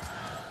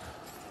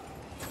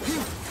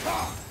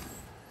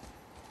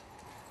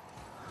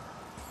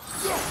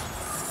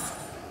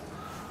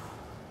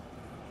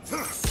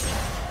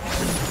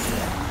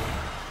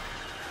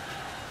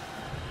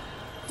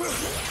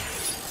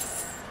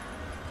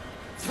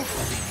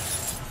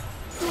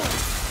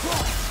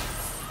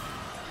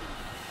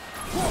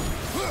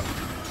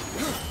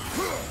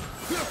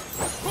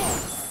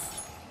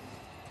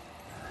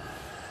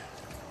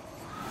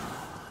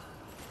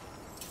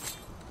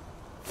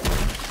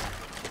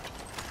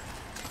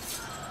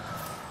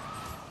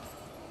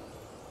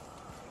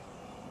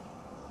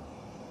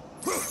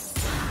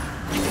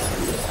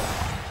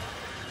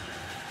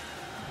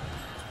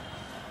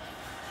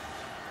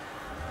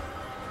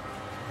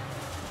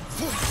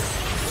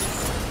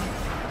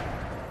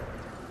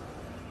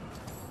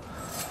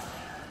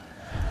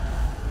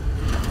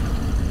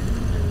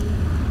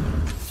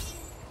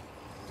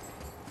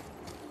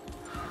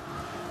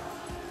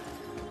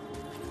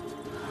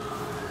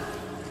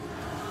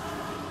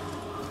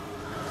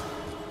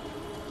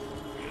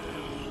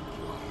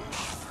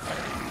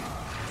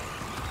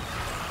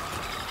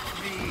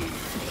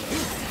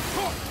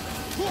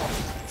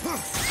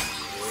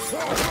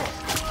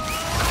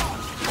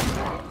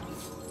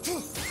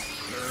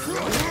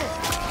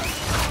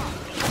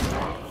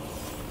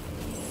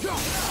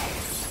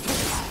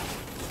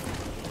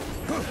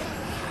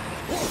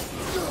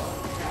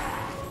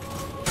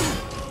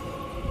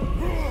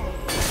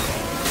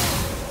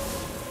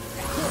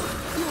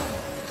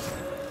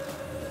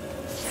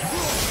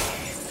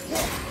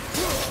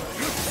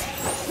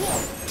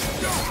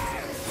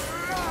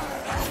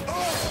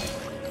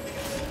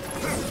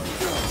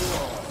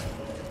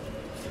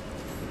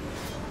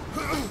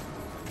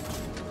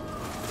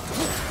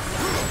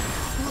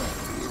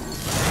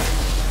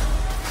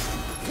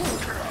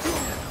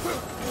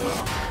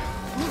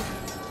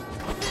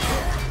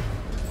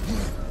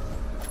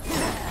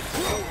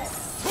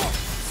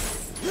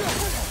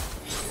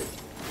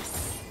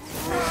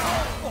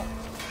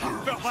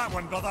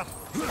 Brother.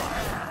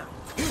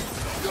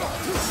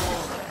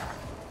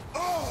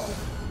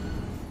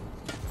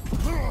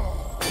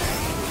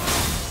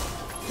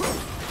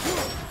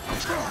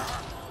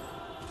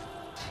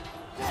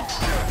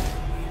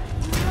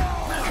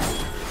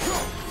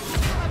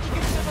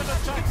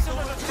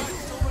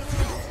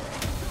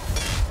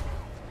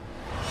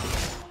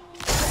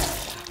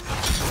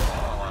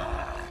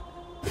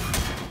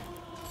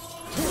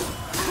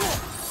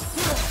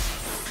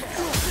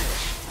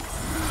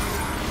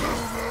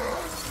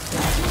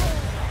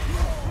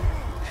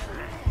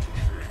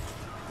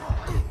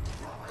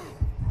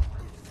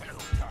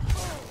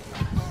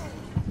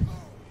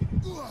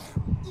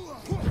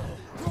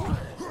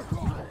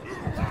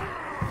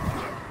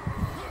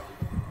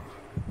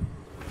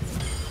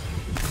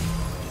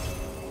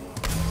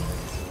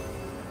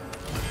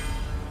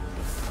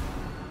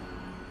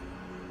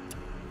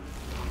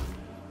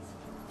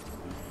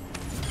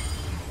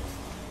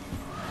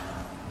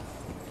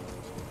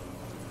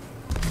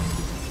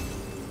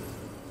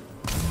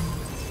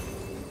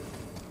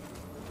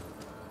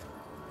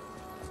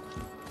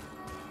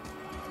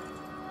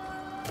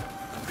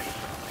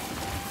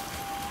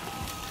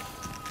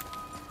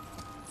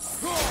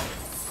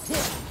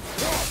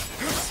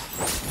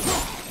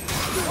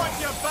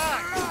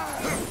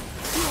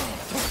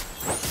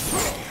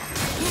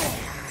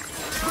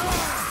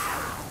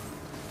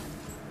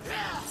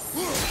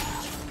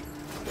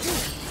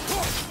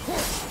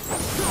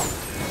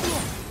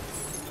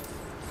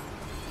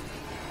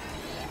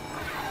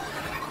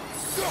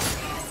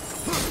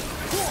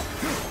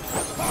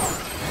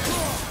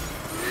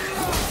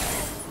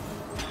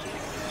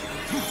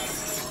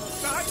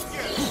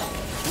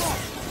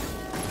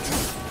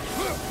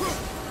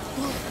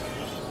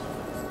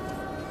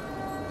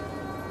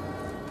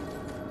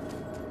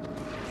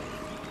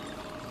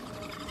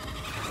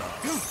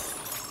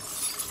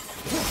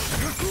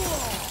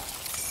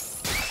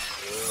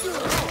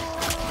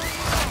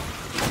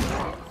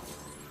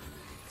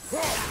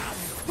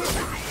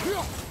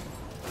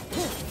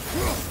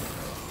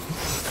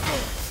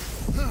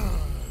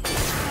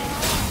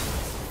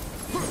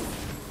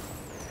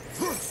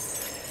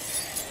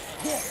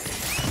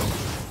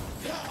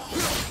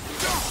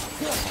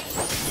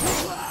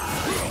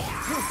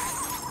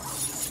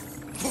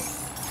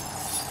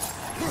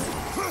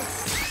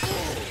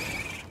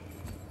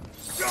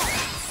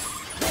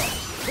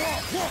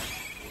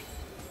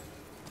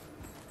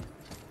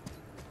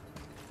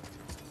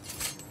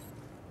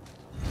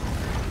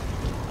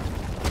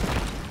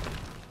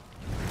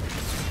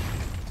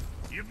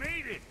 You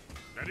made it!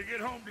 Better get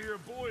home to your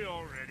boy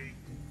already.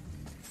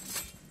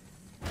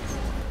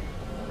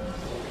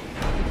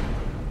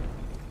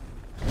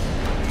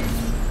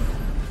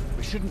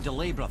 We shouldn't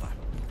delay, brother.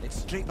 It's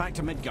straight back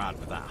to Midgard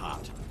with that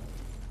heart.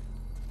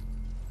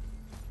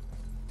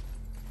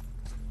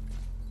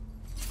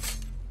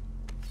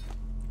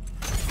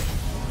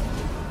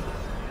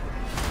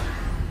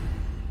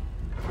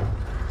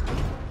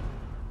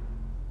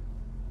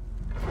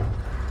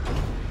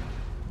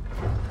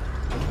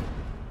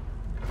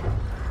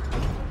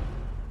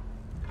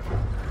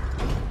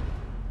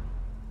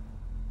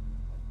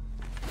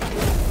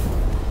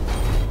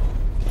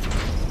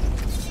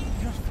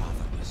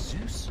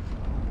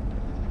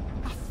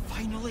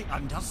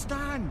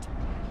 Understand?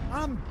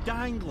 I'm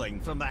dangling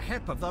from the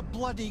hip of the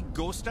bloody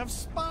ghost of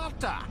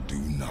Sparta! Do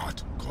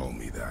not call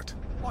me that.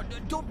 Oh,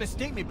 don't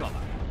mistake me, brother.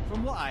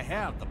 From what I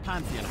heard, the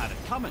Pantheon had it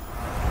coming.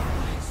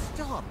 It's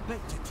still a bit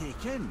to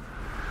take in.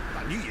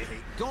 I knew you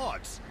hate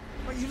gods,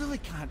 but you really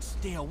can't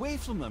stay away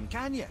from them,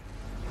 can you?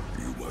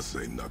 You must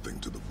say nothing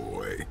to the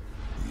boy.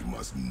 He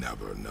must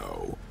never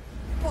know.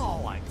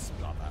 Bollocks,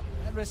 brother.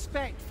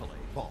 Respectfully,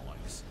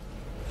 bollocks.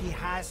 He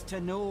has to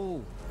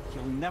know.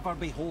 He'll never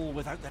be whole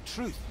without the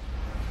truth.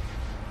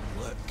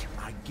 Look,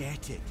 I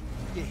get it.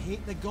 You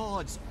hate the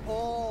gods.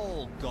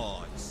 All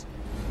gods.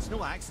 It's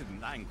no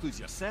accident that includes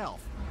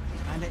yourself.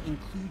 And it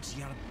includes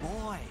your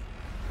boy.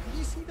 Do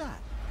you see that?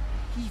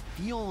 He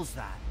feels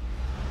that.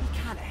 He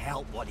can't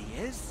help what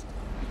he is.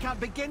 He can't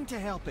begin to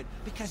help it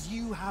because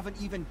you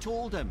haven't even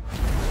told him.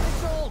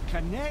 It's all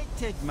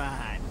connected,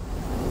 man.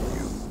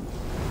 You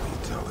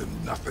will tell him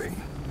nothing.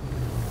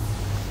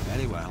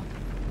 Very well.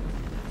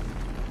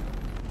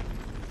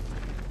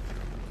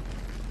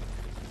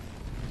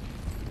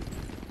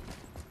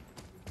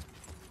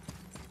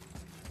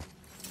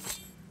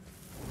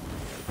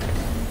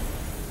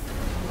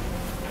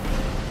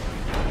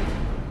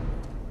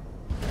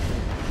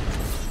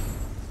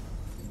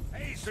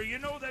 So you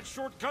know that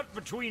shortcut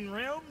between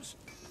realms?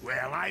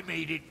 Well, I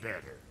made it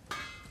better.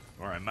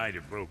 Or I might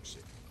have broke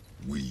it.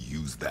 We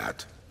use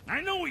that.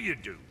 I know you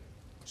do.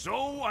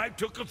 So I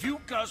took a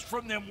few gusts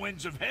from them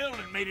winds of hell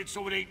and made it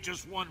so it ain't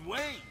just one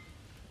way.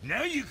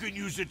 Now you can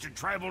use it to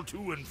travel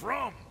to and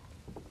from.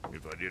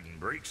 If I didn't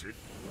break it.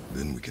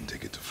 Then we can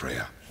take it to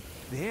Freya.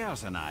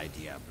 There's an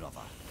idea,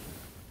 brother.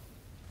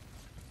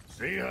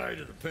 Say hi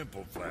to the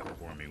pimple flap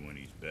for me when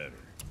he's better.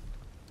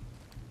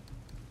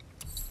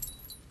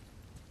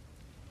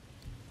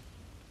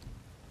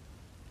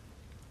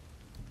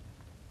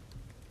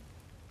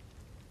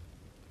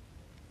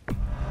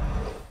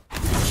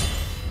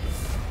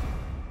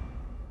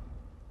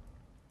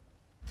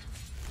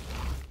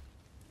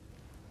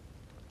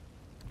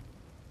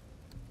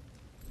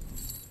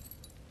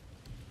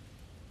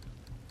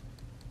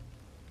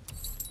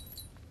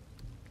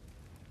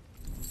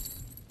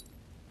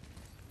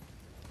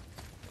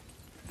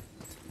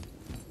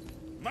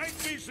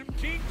 Might be some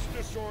kinks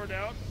to sort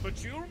out,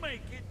 but you'll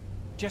make it.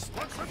 Just...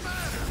 What's the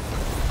matter?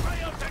 Try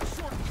out that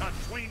shortcut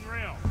between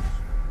realms.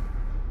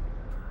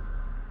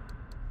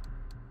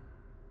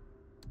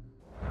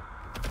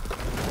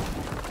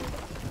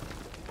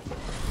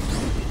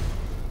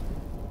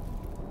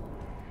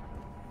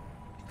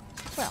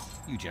 Well,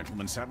 you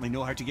gentlemen certainly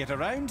know how to get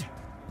around.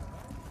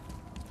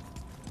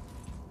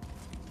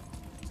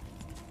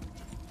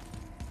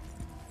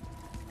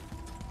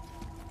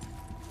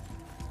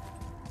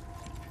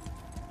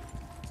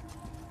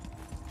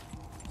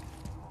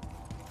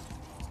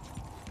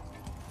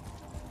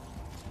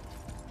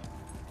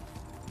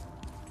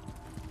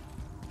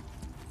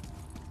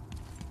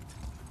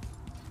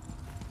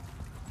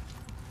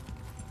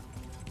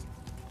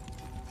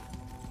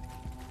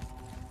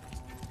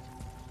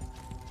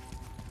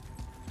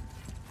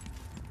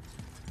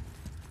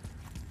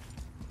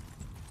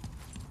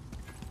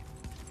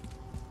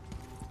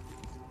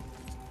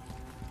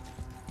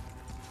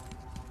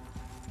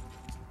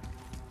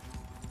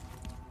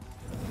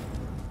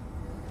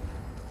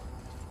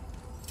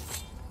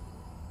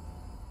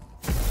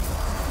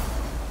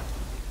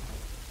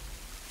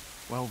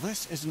 Well,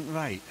 this isn't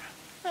right.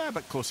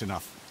 But close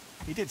enough.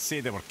 He did say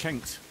there were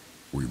kinks.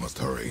 We must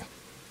hurry.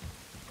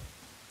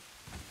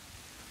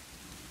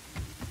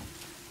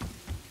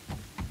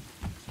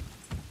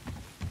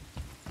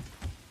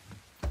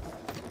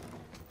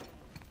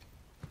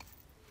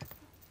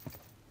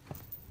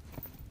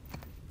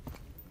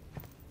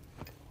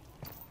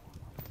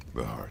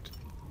 The heart.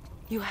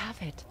 You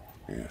have it.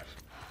 Yes.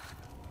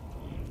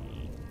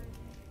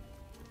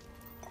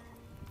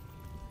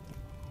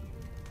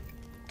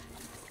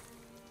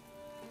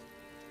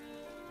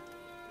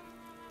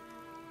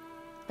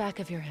 Back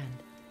of your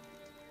hand.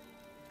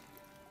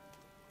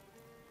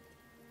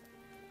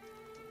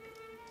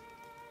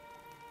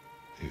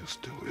 He is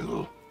still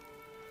ill.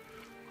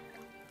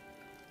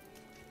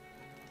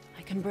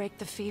 I can break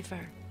the fever.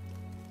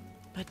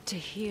 But to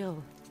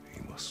heal...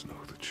 He must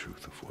know the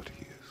truth of what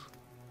he is.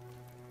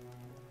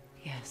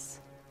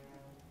 Yes.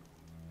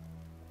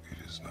 It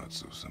is not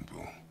so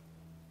simple.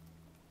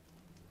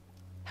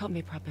 Help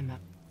me prop him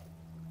up.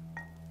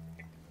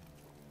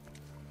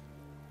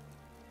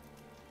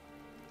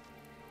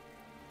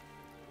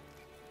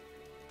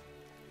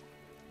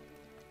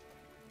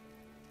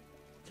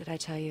 Did I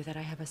tell you that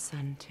I have a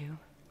son, too?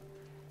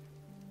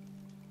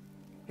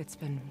 It's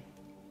been...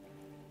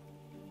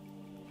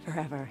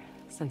 forever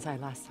since I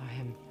last saw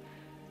him.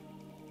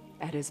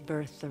 At his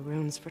birth, the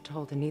runes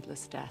foretold a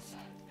needless death.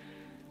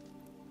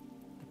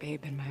 The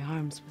babe in my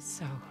arms was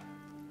so...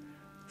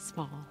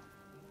 small.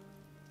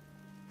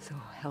 So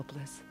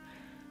helpless.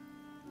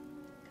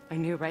 I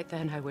knew right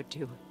then I would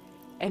do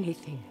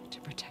anything to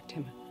protect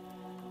him.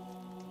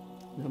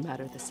 No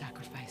matter the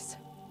sacrifice.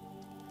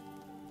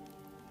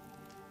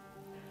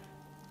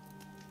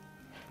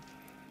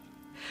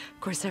 Of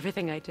course,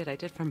 everything I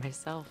did for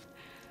myself.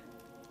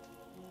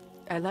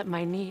 I let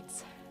my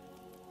needs,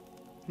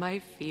 my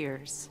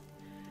fears,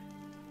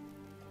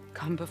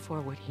 come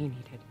before what he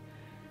needed.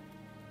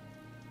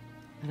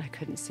 And I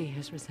couldn't see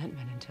his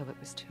resentment until it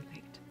was too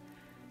late.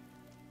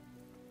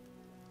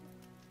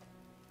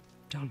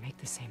 Don't make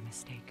the same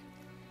mistake.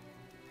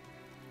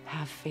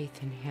 Have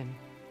faith in him.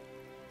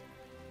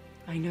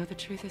 I know the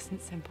truth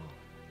isn't simple,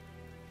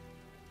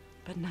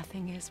 but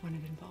nothing is when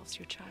it involves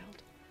your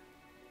child.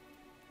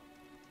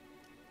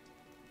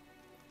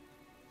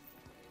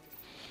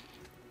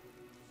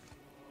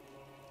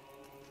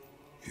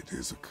 It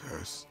is a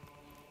curse.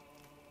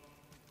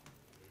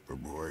 The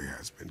boy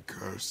has been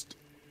cursed.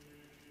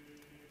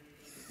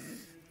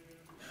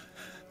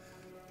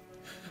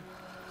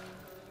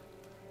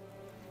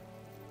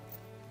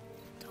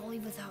 Don't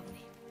leave without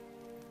me.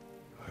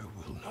 I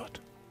will not.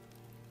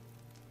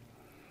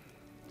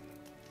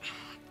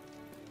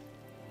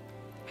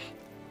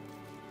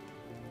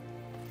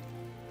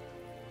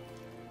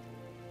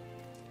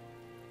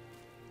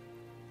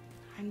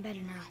 I'm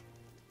better now.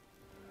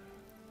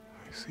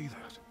 I see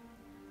that.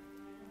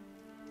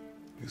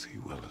 Is he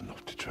well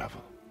enough to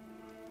travel?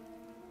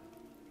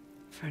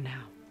 For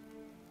now.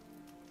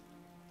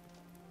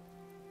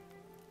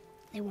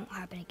 It won't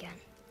happen again.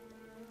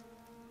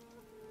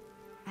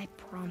 I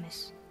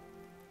promise.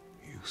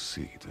 You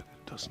see that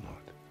it does not.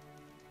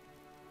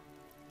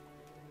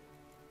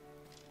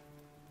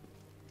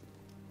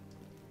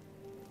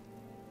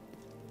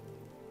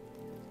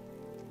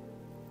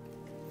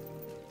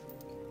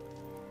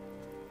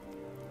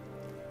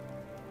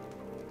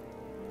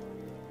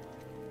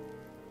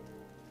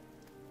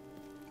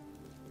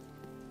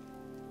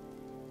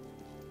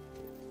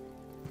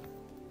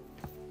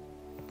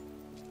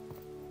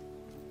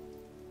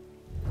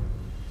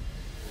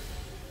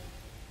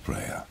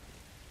 Freya,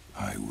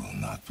 I will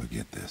not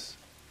forget this.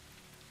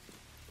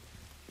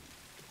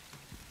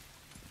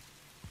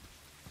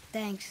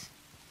 Thanks.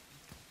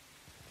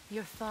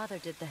 Your father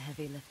did the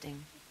heavy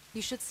lifting.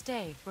 You should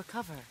stay,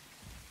 recover.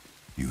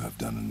 You have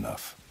done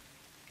enough.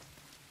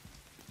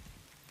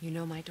 You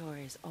know my door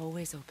is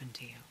always open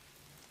to you.